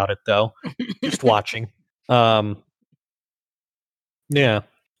anything about it though, just watching. Yeah.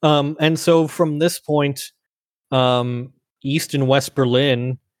 And so from this point, East and West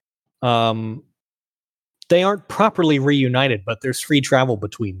Berlin, they aren't properly reunited, but there's free travel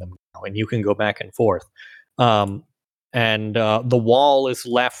between them now, and you can go back and forth. The wall is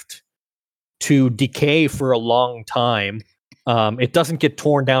left to decay for a long time. It doesn't get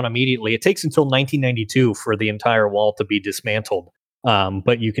torn down immediately. It takes until 1992 for the entire wall to be dismantled.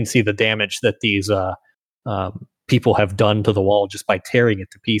 But you can see the damage that these people have done to the wall just by tearing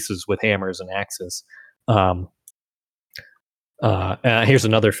it to pieces with hammers and axes. Here's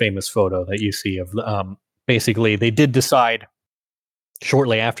another famous photo that you see of basically they did decide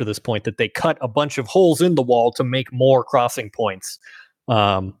shortly after this point that they cut a bunch of holes in the wall to make more crossing points.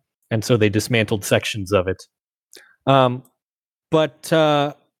 And so they dismantled sections of it. But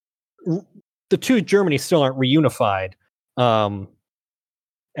the two Germanies still aren't reunified.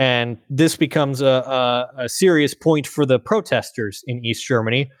 And this becomes a serious point for the protesters in East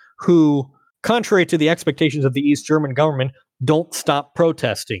Germany, who, contrary to the expectations of the East German government, don't stop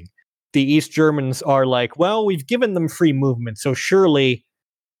protesting. The East Germans are like, well, we've given them free movement, so surely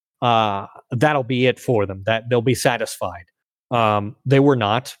that'll be it for them, that they'll be satisfied. They were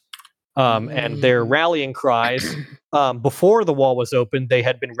not. And their rallying cries, before the wall was opened, they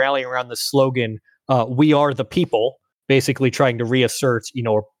had been rallying around the slogan, "We are the people," basically trying to reassert,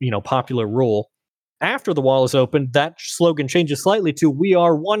 popular rule. After the wall is opened, that slogan changes slightly to "We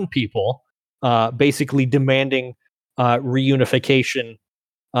are one people," basically demanding reunification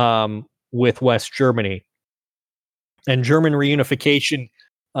with West Germany. And German reunification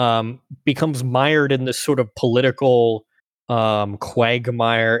becomes mired in this sort of political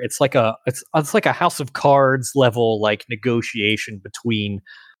quagmire. It's like a House of Cards level negotiation between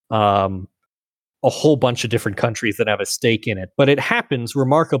a whole bunch of different countries that have a stake in it. But it happens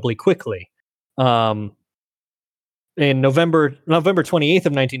remarkably quickly. In November 28th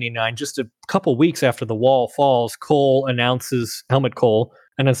of 1989, just a couple weeks after the wall falls, Helmut Kohl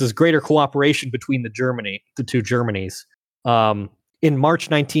announces greater cooperation between the two Germanys. In March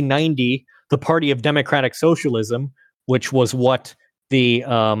 1990, the Party of Democratic Socialism, which was what the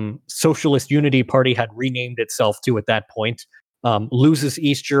Socialist Unity Party had renamed itself to at that point, loses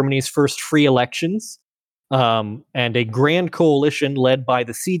East Germany's first free elections, and a grand coalition led by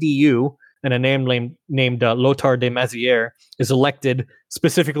the CDU and a name named Lothar de Maizière is elected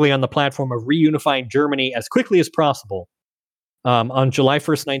specifically on the platform of reunifying Germany as quickly as possible. On July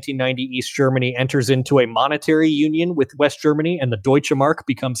 1st, 1990, East Germany enters into a monetary union with West Germany, and the Deutsche Mark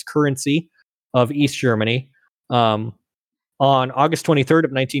becomes currency of East Germany. On August 23rd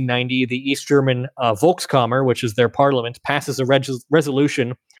of 1990, the East German Volkskammer, which is their parliament, passes a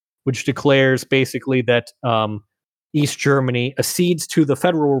resolution which declares basically that East Germany accedes to the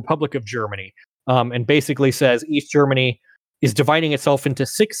Federal Republic of Germany, and basically says East Germany is dividing itself into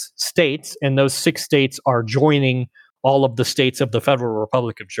 6 states, and those 6 states are joining all of the states of the Federal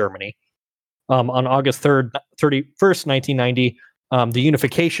Republic of Germany. On August 31st, 1990, the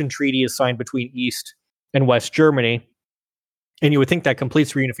Unification Treaty is signed between East and West Germany. And you would think that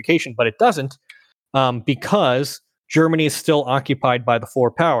completes reunification, but it doesn't, because Germany is still occupied by the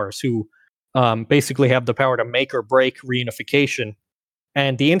 4 powers, who basically have the power to make or break reunification.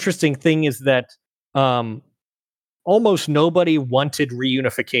 And the interesting thing is that almost nobody wanted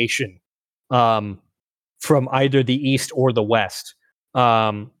reunification from either the East or the West.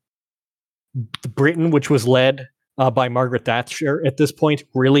 Britain, which was led by Margaret Thatcher at this point,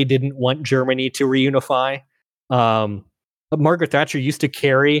 really didn't want Germany to reunify. Margaret Thatcher used to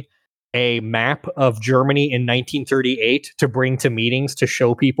carry a map of Germany in 1938 to bring to meetings to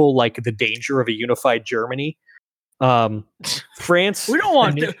show people like the danger of a unified Germany. France. We don't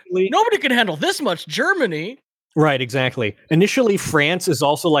want nobody can handle this much Germany. Right, exactly. Initially, France is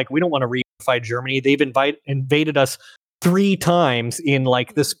also like, we don't want to reunify Germany. They've invaded us 3 times in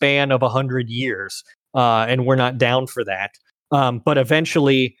like the span of 100 years, and we're not down for that. But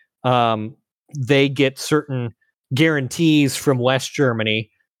eventually, they get certain guarantees from West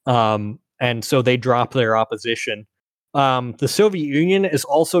Germany, and so they drop their opposition. The Soviet Union is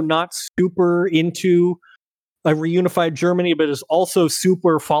also not super into a reunified Germany, but is also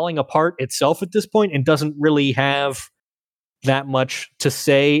super falling apart itself at this point and doesn't really have that much to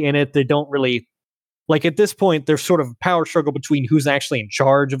say in it. They don't really, like, at this point, there's sort of a power struggle between who's actually in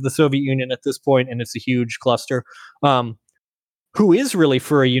charge of the Soviet Union at this point, and it's a huge cluster. Who is really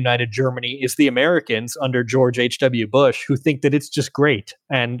for a united Germany is the Americans under George H.W. Bush, who think that it's just great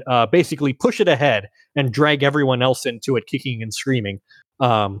and basically push it ahead and drag everyone else into it, kicking and screaming.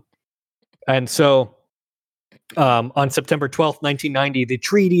 And so on September 12th, 1990, the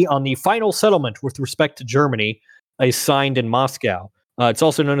treaty on the final settlement with respect to Germany is signed in Moscow. It's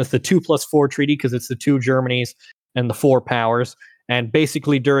also known as the 2+4 treaty because it's the 2 Germanys and the 4 powers. And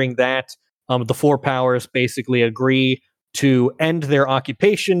basically during that, the 4 powers basically agree to end their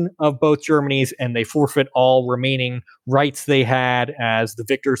occupation of both Germanys, and they forfeit all remaining rights they had as the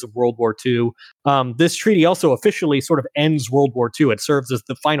victors of World War II. This treaty also officially sort of ends World War II. It serves as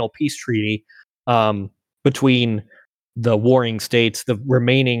the final peace treaty between the warring states, the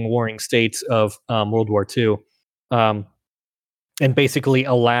remaining warring states of World War II, and basically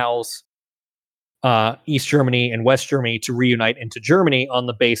allows East Germany and West Germany to reunite into Germany on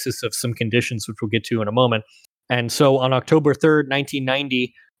the basis of some conditions, which we'll get to in a moment. And so on October 3rd,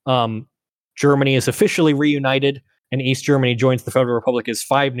 1990, Germany is officially reunited, and East Germany joins the Federal Republic as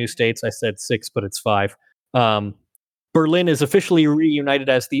 5 new states. I said 6, but it's 5. Berlin is officially reunited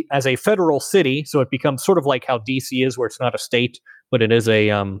as a federal city, so it becomes sort of like how DC is, where it's not a state, but it is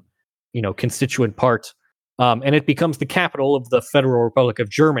a constituent part, and it becomes the capital of the Federal Republic of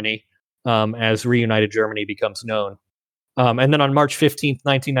Germany, as reunited Germany becomes known. And then on March 15th,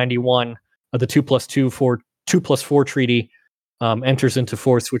 1991, the 2+4 treaty enters into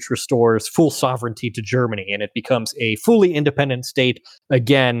force, which restores full sovereignty to Germany, and it becomes a fully independent state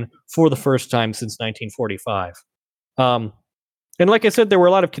again for the first time since 1945. And like I said, there were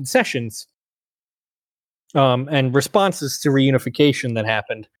a lot of concessions and responses to reunification that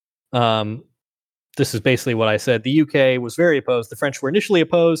happened. This is basically what I said. The UK was very opposed. The French were initially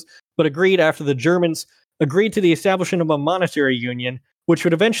opposed, but agreed after the Germans agreed to the establishment of a monetary union, which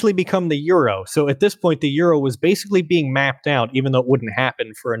would eventually become the euro. So at this point, the euro was basically being mapped out, even though it wouldn't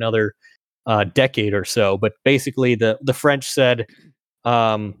happen for another decade or so. But basically, the French said,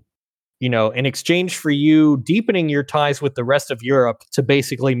 in exchange for you deepening your ties with the rest of Europe to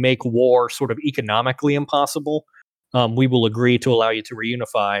basically make war sort of economically impossible, we will agree to allow you to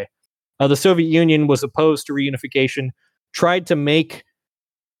reunify. The Soviet Union was opposed to reunification, tried to make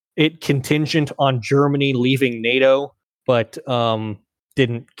it contingent on Germany leaving NATO, but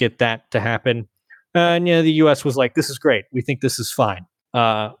didn't get that to happen. And the U.S. was like, "This is great. We think this is fine.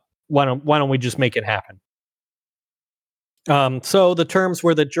 Why don't we just make it happen?" So the terms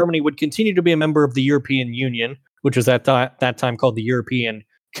were that Germany would continue to be a member of the European Union, which was at that time called the European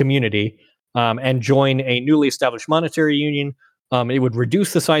Community, and join a newly established monetary union. It would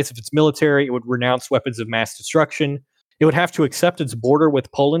reduce the size of its military. It would renounce weapons of mass destruction. It would have to accept its border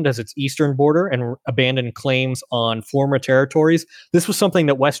with Poland as its eastern border and abandon claims on former territories. This was something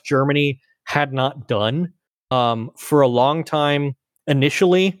that West Germany had not done for a long time.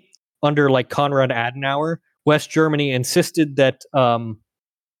 Initially, under like Konrad Adenauer, West Germany insisted that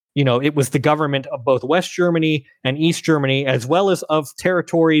it was the government of both West Germany and East Germany, as well as of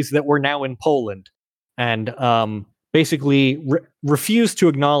territories that were now in Poland, and basically refused to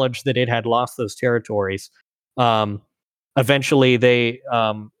acknowledge that it had lost those territories. Eventually, they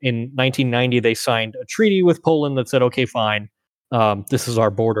in 1990 they signed a treaty with Poland that said, "Okay, fine, this is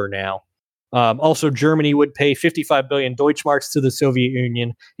our border now." Also, Germany would pay 55 billion Deutschmarks to the Soviet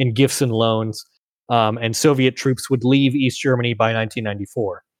Union in gifts and loans, and Soviet troops would leave East Germany by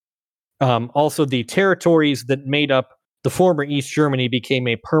 1994. Also, the territories that made up the former East Germany became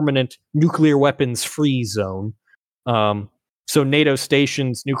a permanent nuclear weapons-free zone. So NATO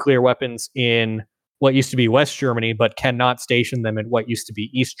stations nuclear weapons in what used to be West Germany, but cannot station them in what used to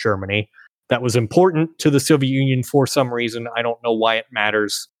be East Germany. That was important to the Soviet Union for some reason. I don't know why it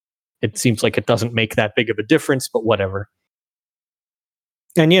matters. It seems like it doesn't make that big of a difference, but whatever.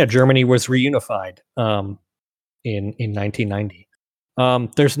 And Germany was reunified in 1990.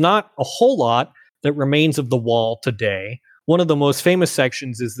 There's not a whole lot that remains of the wall today. One of the most famous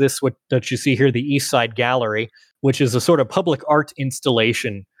sections is this that you see here, the East Side Gallery, which is a sort of public art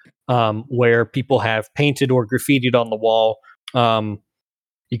installation where people have painted or graffitied on the wall.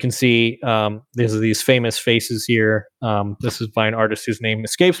 You can see there's these famous faces here. This is by an artist whose name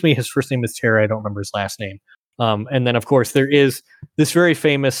escapes me. His first name is Terry. I don't remember his last name. And then, of course, there is this very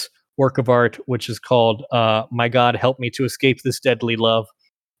famous work of art, which is called My God, Help Me to Escape This Deadly Love.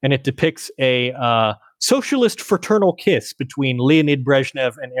 And it depicts a socialist fraternal kiss between Leonid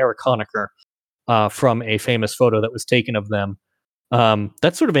Brezhnev and Erich Honecker from a famous photo that was taken of them.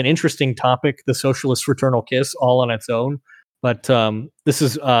 That's sort of an interesting topic, the socialist fraternal kiss, all on its own. But this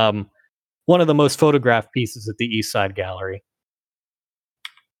is one of the most photographed pieces at the East Side Gallery.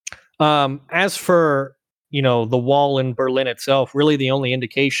 As for, the wall in Berlin itself, really the only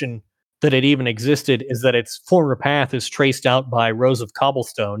indication that it even existed is that its former path is traced out by rows of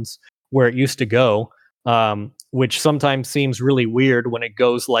cobblestones where it used to go, which sometimes seems really weird when it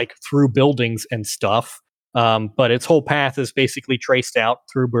goes like through buildings and stuff. But its whole path is basically traced out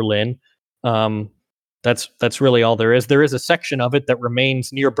through Berlin. That's really all there is. There is a section of it that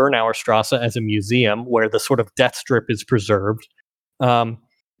remains near Bernauer Strasse as a museum where the sort of death strip is preserved.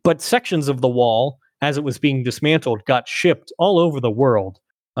 But sections of the wall, as it was being dismantled, got shipped all over the world.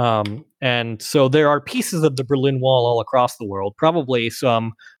 And so there are pieces of the Berlin Wall all across the world, probably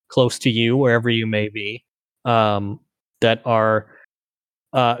some close to you, wherever you may be, that are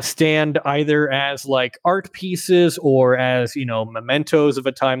stand either as like art pieces or as, mementos of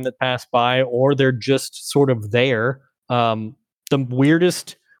a time that passed by, or they're just sort of there. The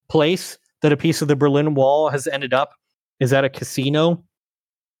weirdest place that a piece of the Berlin Wall has ended up is at a casino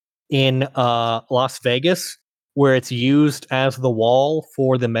in Las Vegas, where it's used as the wall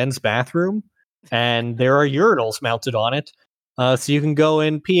for the men's bathroom, and there are urinals mounted on it, so you can go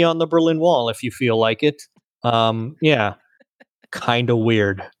and pee on the Berlin Wall if you feel like it. Yeah, kind of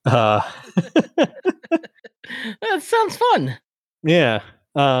weird. That sounds fun. Yeah,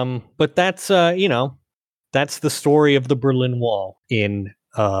 but that's that's the story of the Berlin Wall in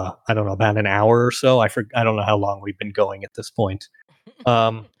I don't know, about an hour or so. I don't know how long we've been going at this point.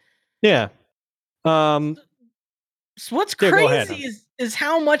 Yeah. So what's go crazy is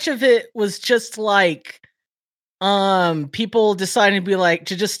how much of it was just like people deciding to be like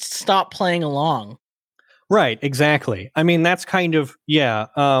to just stop playing along. Right, exactly. I mean, that's kind of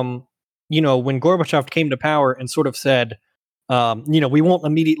when Gorbachev came to power and sort of said, we won't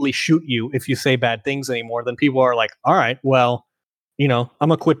immediately shoot you if you say bad things anymore, then people are like, all right, well, I'm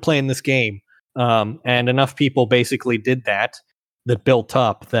gonna quit playing this game. And enough people basically did that built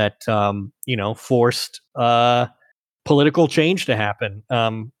up that forced political change to happen.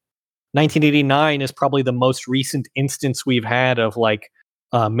 1989 is probably the most recent instance we've had of like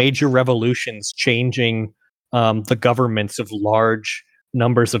major revolutions changing the governments of large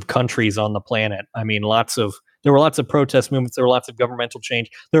numbers of countries on the planet. I mean, there were lots of protest movements. There were lots of governmental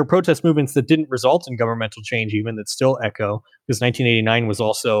change. There were protest movements that didn't result in governmental change, even that still echo, because 1989 was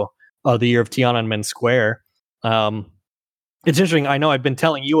also the year of Tiananmen Square. It's interesting. I know I've been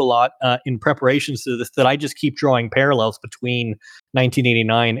telling you a lot in preparations to this that I just keep drawing parallels between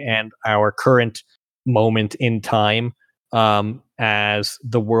 1989 and our current moment in time, as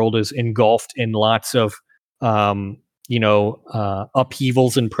the world is engulfed in lots of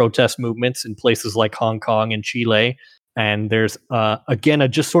upheavals and protest movements in places like Hong Kong and Chile. And there's again a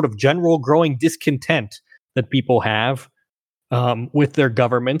just sort of general growing discontent that people have with their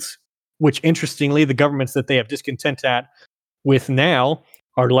governments, which interestingly, the governments that they have discontent with now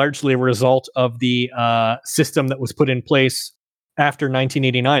are largely a result of the system that was put in place after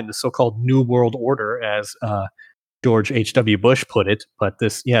 1989, the so-called New World Order, as George H.W. Bush put it. But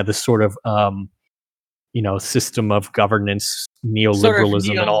this sort of system of governance, neoliberalism,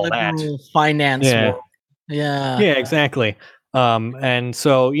 sort of and all that finance world. Yeah, exactly. And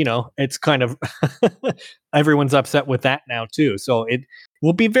so it's kind of everyone's upset with that now too. So it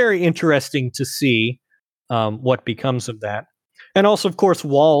will be very interesting to see what becomes of that. And also, of course,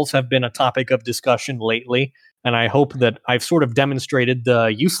 walls have been a topic of discussion lately, and I hope that I've sort of demonstrated the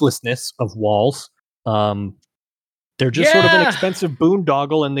uselessness of walls. They're just sort of an expensive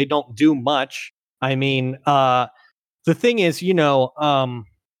boondoggle, and they don't do much. I mean, the thing is, even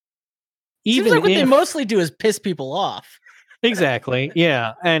seems like what they mostly do is piss people off. Exactly,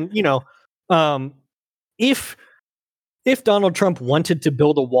 yeah, and if Donald Trump wanted to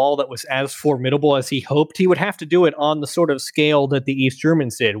build a wall that was as formidable as he hoped, he would have to do it on the sort of scale that the East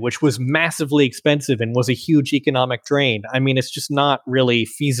Germans did, which was massively expensive and was a huge economic drain. I mean, it's just not really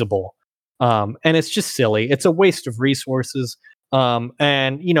feasible. And it's just silly. It's a waste of resources. And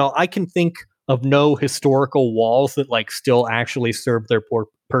I can think of no historical walls that like still actually serve their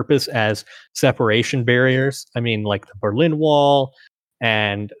purpose as separation barriers. I mean, like the Berlin Wall,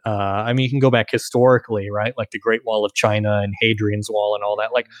 and I mean, you can go back historically, right? Like the Great Wall of China and Hadrian's Wall and all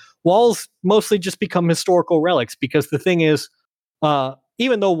that. Like walls mostly just become historical relics because the thing is,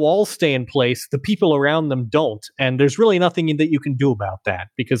 even though walls stay in place, the people around them don't, and there's really nothing that you can do about that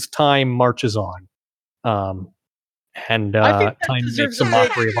because time marches on. And time makes a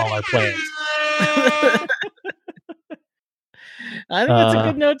mockery of all our plans. I think that's a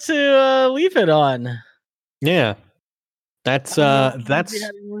good note to leave it on. Yeah, that's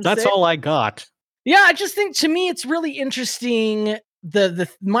all I got. Yeah, I just think to me it's really interesting.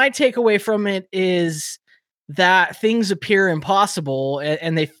 My takeaway from it is that things appear impossible,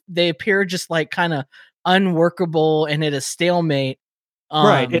 and they appear just like kind of unworkable and at a stalemate.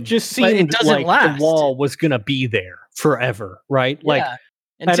 Right. It just seemed like the wall was going to be there forever, right? Yeah. Like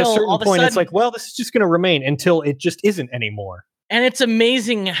at a certain point, it's like, well, this is just going to remain until it just isn't anymore. And it's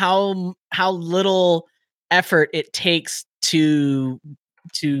amazing how little effort it takes to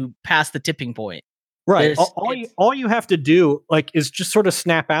pass the tipping point. Right. All you have to do is just sort of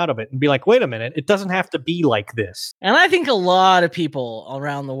snap out of it and be like, wait a minute, it doesn't have to be like this. And I think a lot of people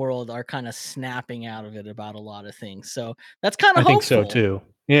around the world are kind of snapping out of it about a lot of things. So that's kind of hopeful. I think so too.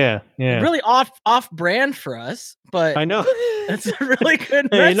 Yeah. Really off brand for us, but I know that's a really good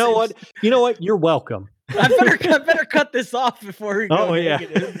hey, message. You know what? You're welcome. I better cut this off before we go. Oh yeah.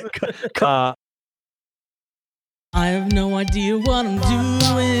 I have no idea what I'm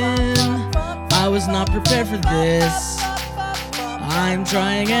doing. I was not prepared for this. I'm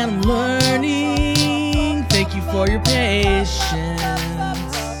trying and I'm learning. Thank you for your patience.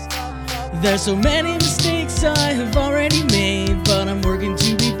 There's so many mistakes I have already made, but I'm working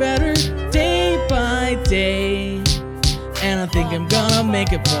to be better day by day. And I think I'm gonna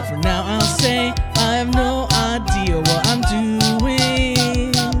make it, but for now I'll say I have no idea what I'm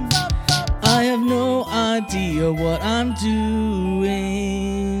doing. I have no idea what